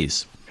about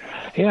cities.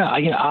 Yeah,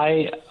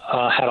 I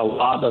had a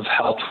lot of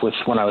help with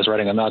when I was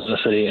writing Imagine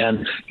a City.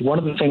 And one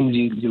of the things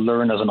you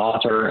learn as an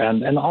author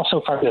and also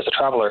probably as a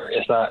traveler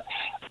is that,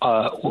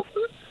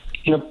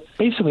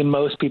 basically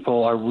most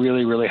people are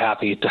really, really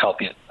happy to help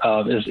you,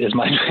 is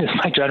my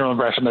general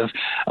impression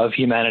of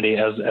humanity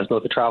as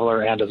both a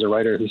traveler and as a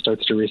writer who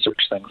starts to research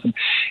things. And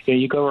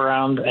you go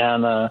around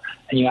and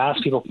you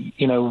ask people,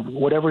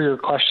 whatever your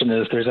question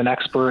is, there's an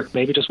expert,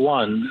 maybe just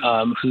one,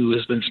 who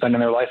has been spending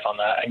their life on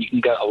that, and you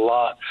can get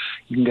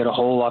a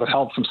whole lot of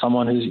help from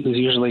someone who's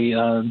usually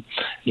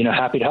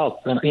happy to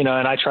help. And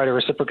and I try to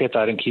reciprocate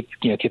that and keep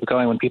it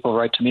going when people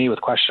write to me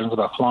with questions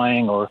about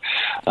flying or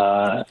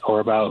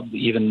about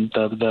even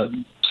the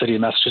city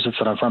of Massachusetts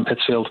that I'm from,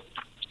 Pittsfield.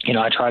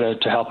 I try to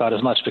help out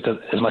as much as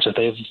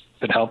they've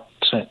been helped.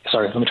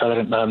 Sorry, let me try that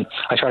again.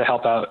 I try to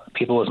help out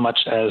people as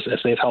much as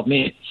they've helped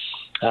me.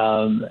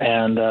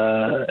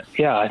 I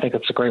think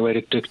it's a great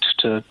way to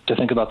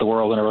think about the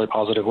world in a really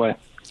positive way.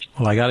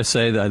 Well, I got to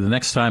say that the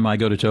next time I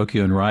go to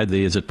Tokyo and ride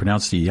is it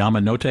pronounced the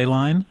Yamanote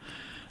line?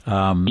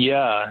 I'm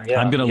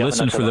going to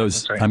listen for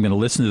those. Right. I'm going to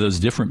listen to those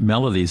different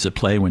melodies that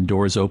play when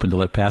doors open to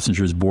let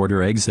passengers board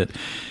or exit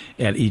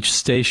at each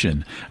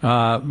station.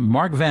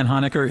 Mark Van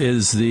Honecker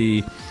is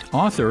the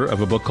author of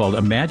a book called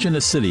Imagine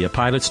a City, A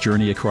Pilot's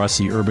Journey Across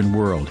the Urban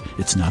World.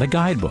 It's not a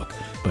guidebook,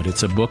 but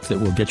it's a book that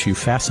will get you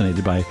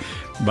fascinated by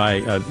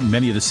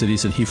many of the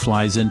cities that he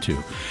flies into.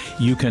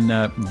 You can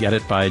get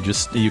it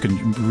you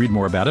can read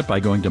more about it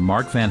by going to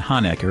Mark Van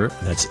Honecker,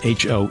 that's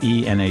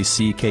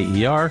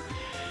HOENACKER,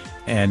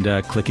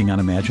 and clicking on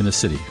Imagine a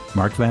City,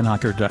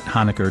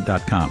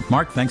 markvanhonecker.com.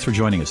 Mark, thanks for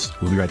joining us.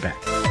 We'll be right back.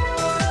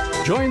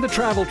 Join the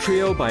Travel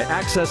Trio by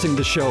accessing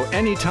the show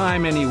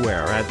anytime,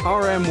 anywhere at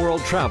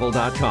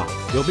rmworldtravel.com.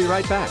 We'll be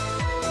right back.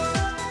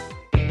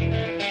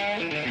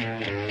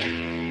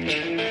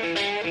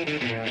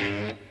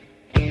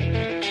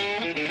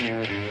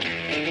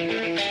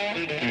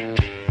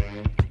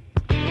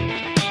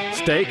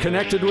 Stay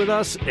connected with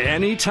us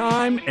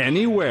anytime,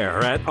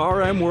 anywhere at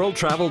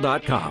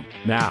rmworldtravel.com.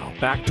 Now,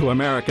 back to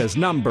America's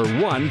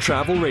 #1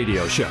 travel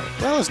radio show.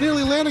 Well, it's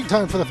nearly landing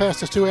time for the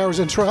fastest 2 hours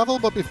in travel,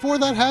 but before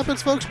that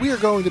happens, folks, we are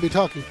going to be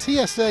talking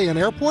TSA and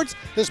airports.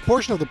 This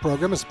portion of the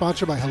program is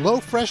sponsored by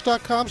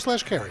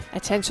HelloFresh.com/Carrie.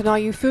 Attention all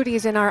you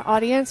foodies in our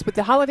audience. With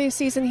the holiday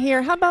season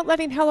here, how about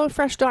letting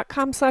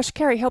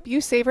HelloFresh.com/Carrie help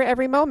you savor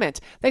every moment?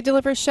 They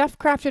deliver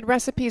chef-crafted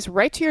recipes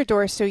right to your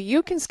door so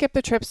you can skip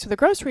the trips to the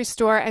grocery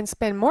store and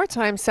spend more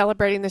time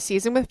celebrating the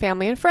season with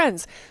family and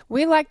friends.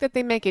 We like that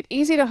they make it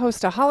easy to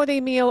host a holiday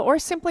meal or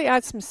simply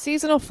add some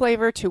seasonal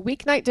flavor to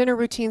weeknight dinner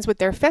routines with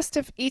their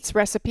festive eats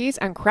recipes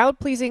and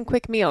crowd-pleasing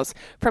quick meals.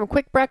 From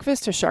quick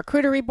breakfast to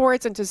charcuterie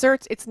boards and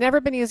desserts, it's never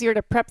been easier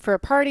to prep for a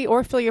party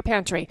or fill your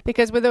pantry.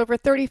 Because with over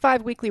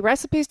 35 weekly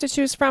recipes to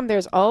choose from,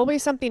 there's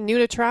always something new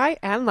to try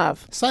and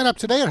love. Sign up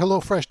today at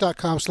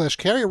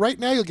HelloFresh.com/carry. Right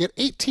now, you'll get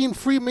 18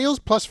 free meals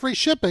plus free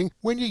shipping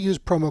when you use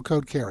promo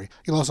code CARRY.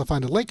 You'll also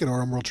find a link at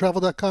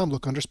rmworldtravel.com.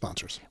 Look under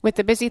sponsors. With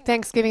the busy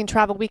Thanksgiving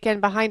travel weekend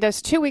behind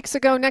us 2 weeks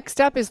ago, next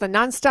up is the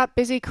nonstop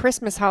busy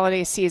Christmas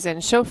holiday season.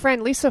 Show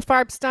friend Lisa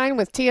Farbstein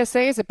with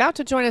TSA is about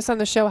to join us on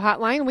the show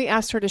hotline. We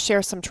asked her to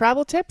share some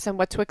travel tips and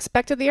what to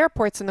expect at the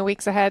airports in the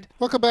weeks ahead.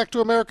 Welcome back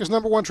to America's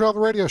 #1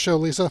 travel radio show,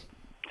 Lisa.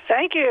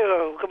 Thank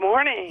you. Good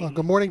morning. Well,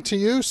 good morning to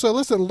you. So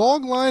listen,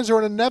 long lines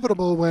are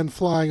inevitable when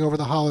flying over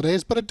the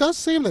holidays, but it does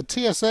seem that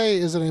TSA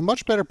is in a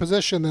much better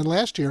position than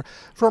last year.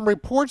 From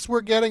reports we're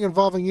getting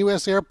involving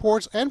U.S.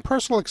 airports and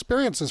personal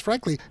experiences,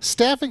 frankly,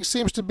 staffing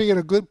seems to be in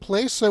a good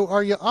place. So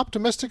are you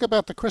optimistic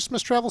about the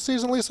Christmas travel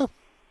season, Lisa?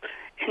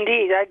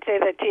 Indeed, I'd say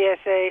that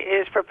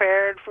TSA is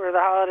prepared for the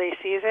holiday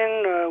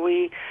season.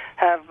 We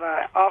have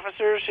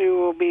officers who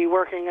will be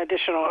working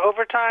additional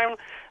overtime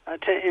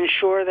to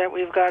ensure that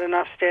we've got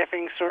enough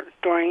staffing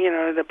during,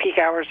 the peak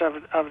hours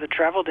of the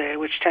travel day,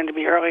 which tend to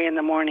be early in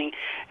the morning.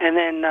 And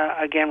then,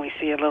 again, we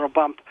see a little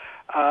bump,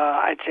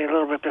 I'd say a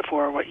little bit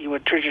before what you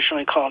would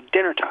traditionally call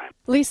dinner time.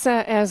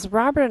 Lisa, as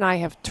Robert and I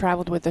have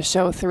traveled with the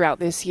show throughout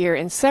this year,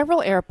 in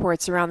several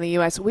airports around the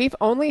U.S., we've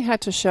only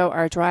had to show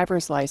our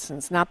driver's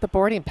license, not the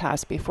boarding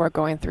pass, before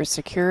going through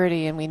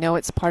security. And we know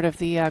it's part of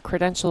the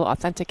credential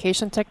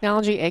authentication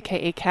technology,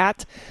 a.k.a.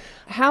 CAT.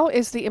 How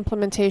is the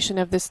implementation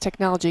of this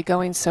technology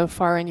going so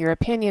far, in your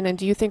opinion? And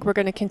do you think we're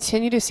going to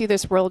continue to see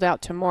this rolled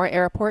out to more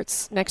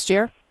airports next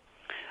year?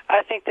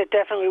 I think that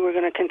definitely we're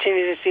going to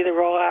continue to see the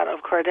rollout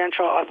of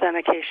credential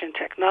authentication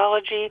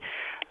technology.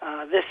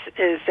 This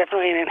is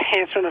definitely an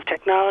enhancement of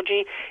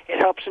technology. It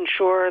helps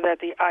ensure that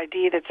the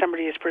ID that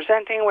somebody is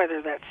presenting,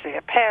 whether that's, say,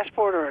 a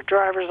passport or a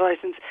driver's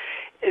license,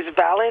 is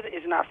valid,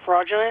 is not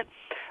fraudulent.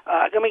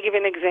 Let me give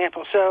you an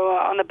example. So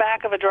on the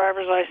back of a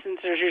driver's license,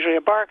 there's usually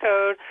a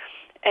barcode,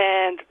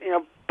 and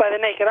by the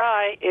naked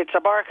eye, it's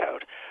a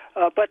barcode.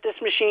 But this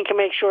machine can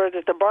make sure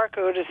that the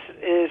barcode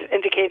is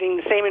indicating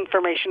the same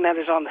information that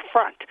is on the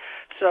front.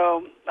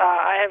 So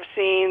I have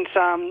seen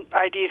some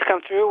IDs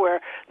come through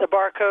where the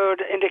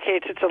barcode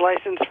indicates it's a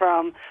license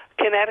from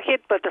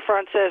Connecticut, but the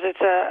front says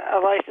it's a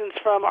license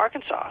from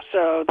Arkansas.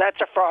 So that's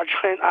a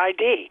fraudulent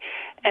ID,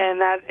 and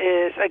that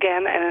is,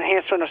 again, an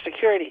enhancement of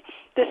security.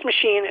 This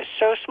machine is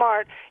so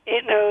smart,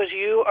 it knows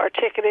you are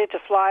ticketed to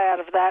fly out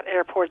of that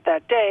airport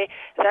that day.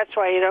 That's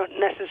why you don't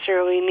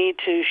necessarily need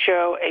to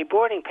show a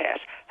boarding pass.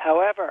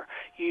 However,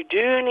 you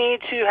do need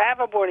to have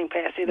a boarding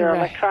pass, either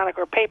electronic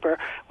or paper,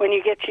 when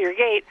you get to your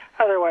gate.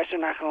 Otherwise, they're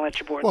not going to let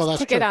you board. Well,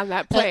 that's get on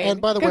that plane. And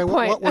by the way,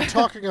 what we're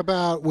talking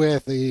about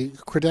with the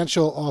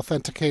credential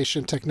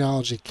authentication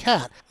technology,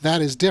 CAT,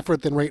 that is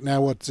different than right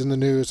now what's in the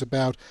news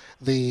about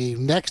the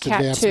next CAT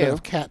advancement 2.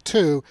 of CAT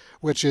 2,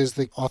 which is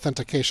the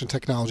authentication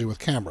technology with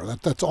camera.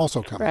 That's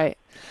also coming. Right.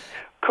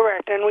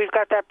 Correct, and we've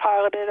got that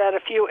piloted at a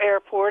few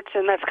airports,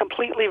 and that's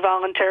completely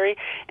voluntary,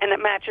 and it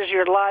matches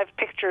your live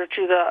picture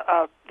to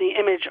the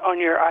image on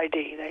your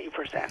ID that you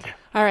present.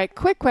 All right,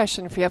 quick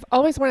question for you. I've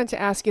always wanted to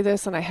ask you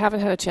this, and I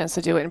haven't had a chance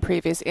to do it in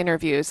previous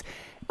interviews.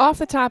 Off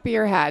the top of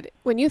your head,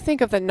 when you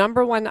think of the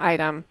number one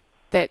item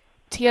that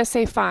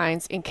TSA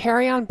finds in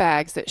carry-on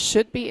bags that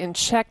should be in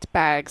checked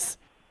bags,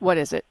 what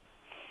is it?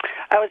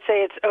 I would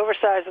say it's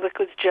oversized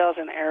liquids, gels,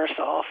 and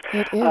aerosols.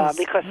 It is.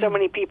 Because so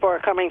many people are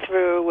coming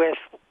through with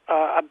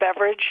a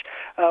beverage,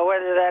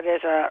 whether that is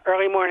an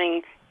early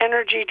morning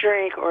energy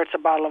drink or it's a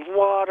bottle of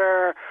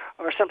water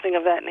or something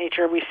of that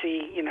nature. We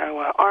see,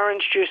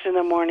 orange juice in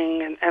the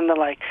morning and the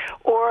like.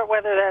 Or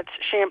whether that's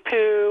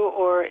shampoo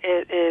or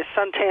it is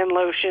suntan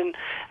lotion,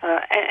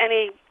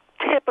 any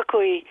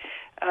typically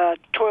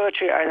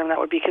toiletry item that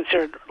would be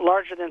considered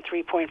larger than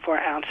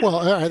 3.4 ounces.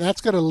 Well, all right,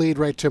 that's going to lead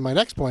right to my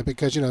next point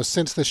because,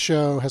 since the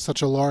show has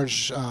such a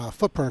large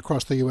footprint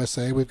across the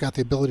USA, we've got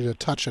the ability to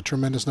touch a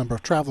tremendous number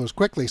of travelers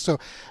quickly. So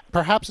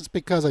perhaps it's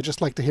because I just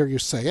like to hear you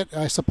say it.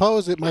 I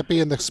suppose it might be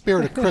in the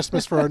spirit of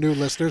Christmas for our new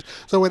listeners.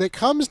 So when it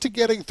comes to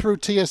getting through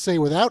TSA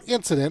without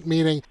incident,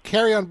 meaning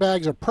carry-on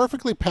bags are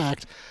perfectly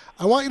packed,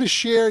 I want you to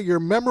share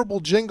your memorable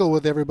jingle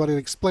with everybody to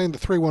explain the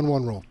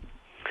 311 rule.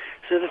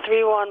 So the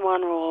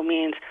 311 rule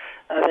means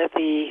that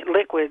the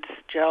liquids,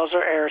 gels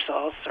or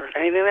aerosols, or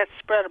anything that's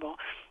spreadable,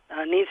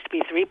 needs to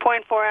be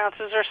 3.4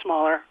 ounces or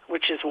smaller,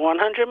 which is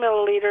 100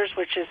 milliliters,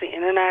 which is the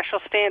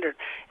international standard.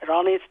 It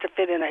all needs to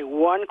fit in a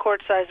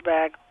 1-quart size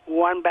bag,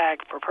 one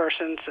bag per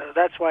person, so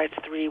that's why it's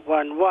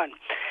 311.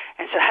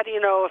 And so how do you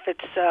know if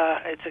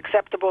it's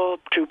acceptable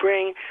to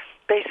bring?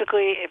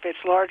 Basically, if it's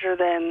larger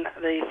than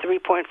the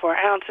 3.4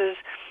 ounces,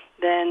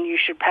 then you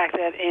should pack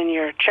that in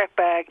your check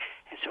bag.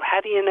 And so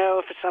how do you know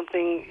if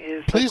something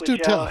is Please liquid,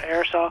 do gel, tell.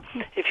 aerosol?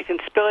 If you can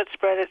spill it,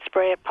 spread it,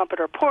 spray it, pump it,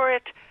 or pour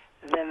it,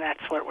 then that's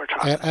what we're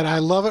talking about. And I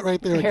love it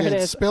right there Here again.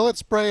 it is. Spill it,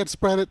 spray it,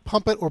 spread it,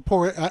 pump it, or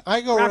pour it.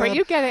 I go Robert, around.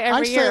 you get it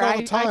every I say year. it all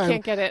the time. I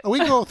can't get it. We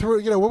go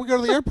through, when we go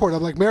to the airport,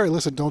 I'm like, Mary,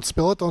 listen, don't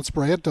spill it, don't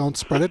spray it, don't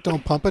spread it,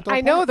 don't pump it, don't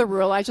I pour know it. the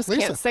rule. I just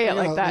Lisa, can't say it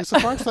like that. Lisa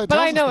Farnside But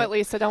tells I us know that. it,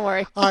 Lisa. Don't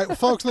worry. All right,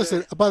 folks,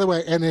 listen, by the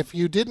way, and if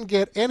you didn't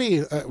get any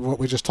what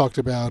we just talked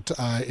about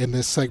in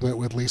this segment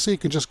with Lisa, you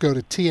can just go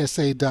to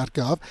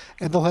tsa.gov,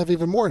 and they'll have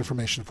even more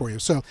information for you.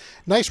 So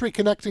nice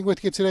reconnecting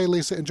with you today,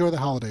 Lisa. Enjoy the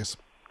holidays.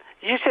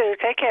 You too.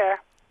 Take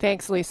care.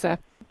 Thanks, Lisa.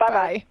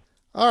 Bye-bye.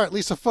 All right,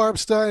 Lisa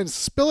Farbstein,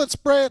 spill it,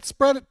 spray it,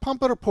 spread it,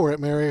 pump it, or pour it,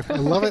 Mary. I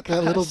love it,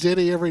 that little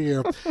ditty every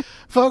year.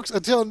 Folks,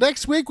 until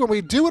next week when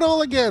we do it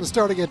all again,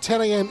 starting at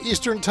 10 a.m.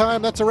 Eastern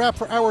Time, that's a wrap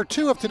for Hour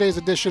 2 of today's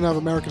edition of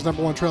America's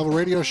 #1 Travel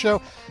Radio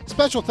Show.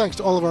 Special thanks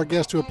to all of our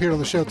guests who appeared on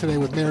the show today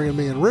with Mary and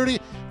me and Rudy.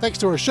 Thanks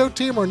to our show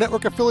team, our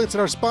network affiliates,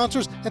 and our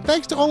sponsors. And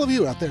thanks to all of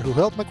you out there who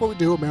help make what we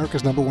do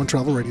America's #1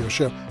 Travel Radio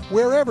Show.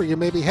 Wherever you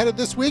may be headed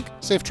this week,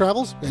 safe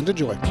travels and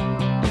enjoy.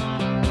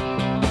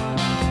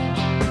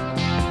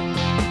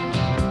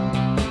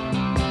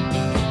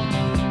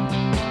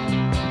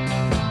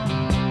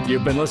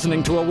 You've been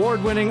listening to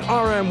award-winning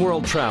RM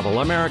World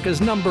Travel,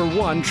 America's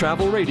 #1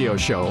 travel radio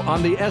show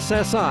on the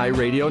SSI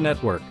Radio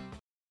Network.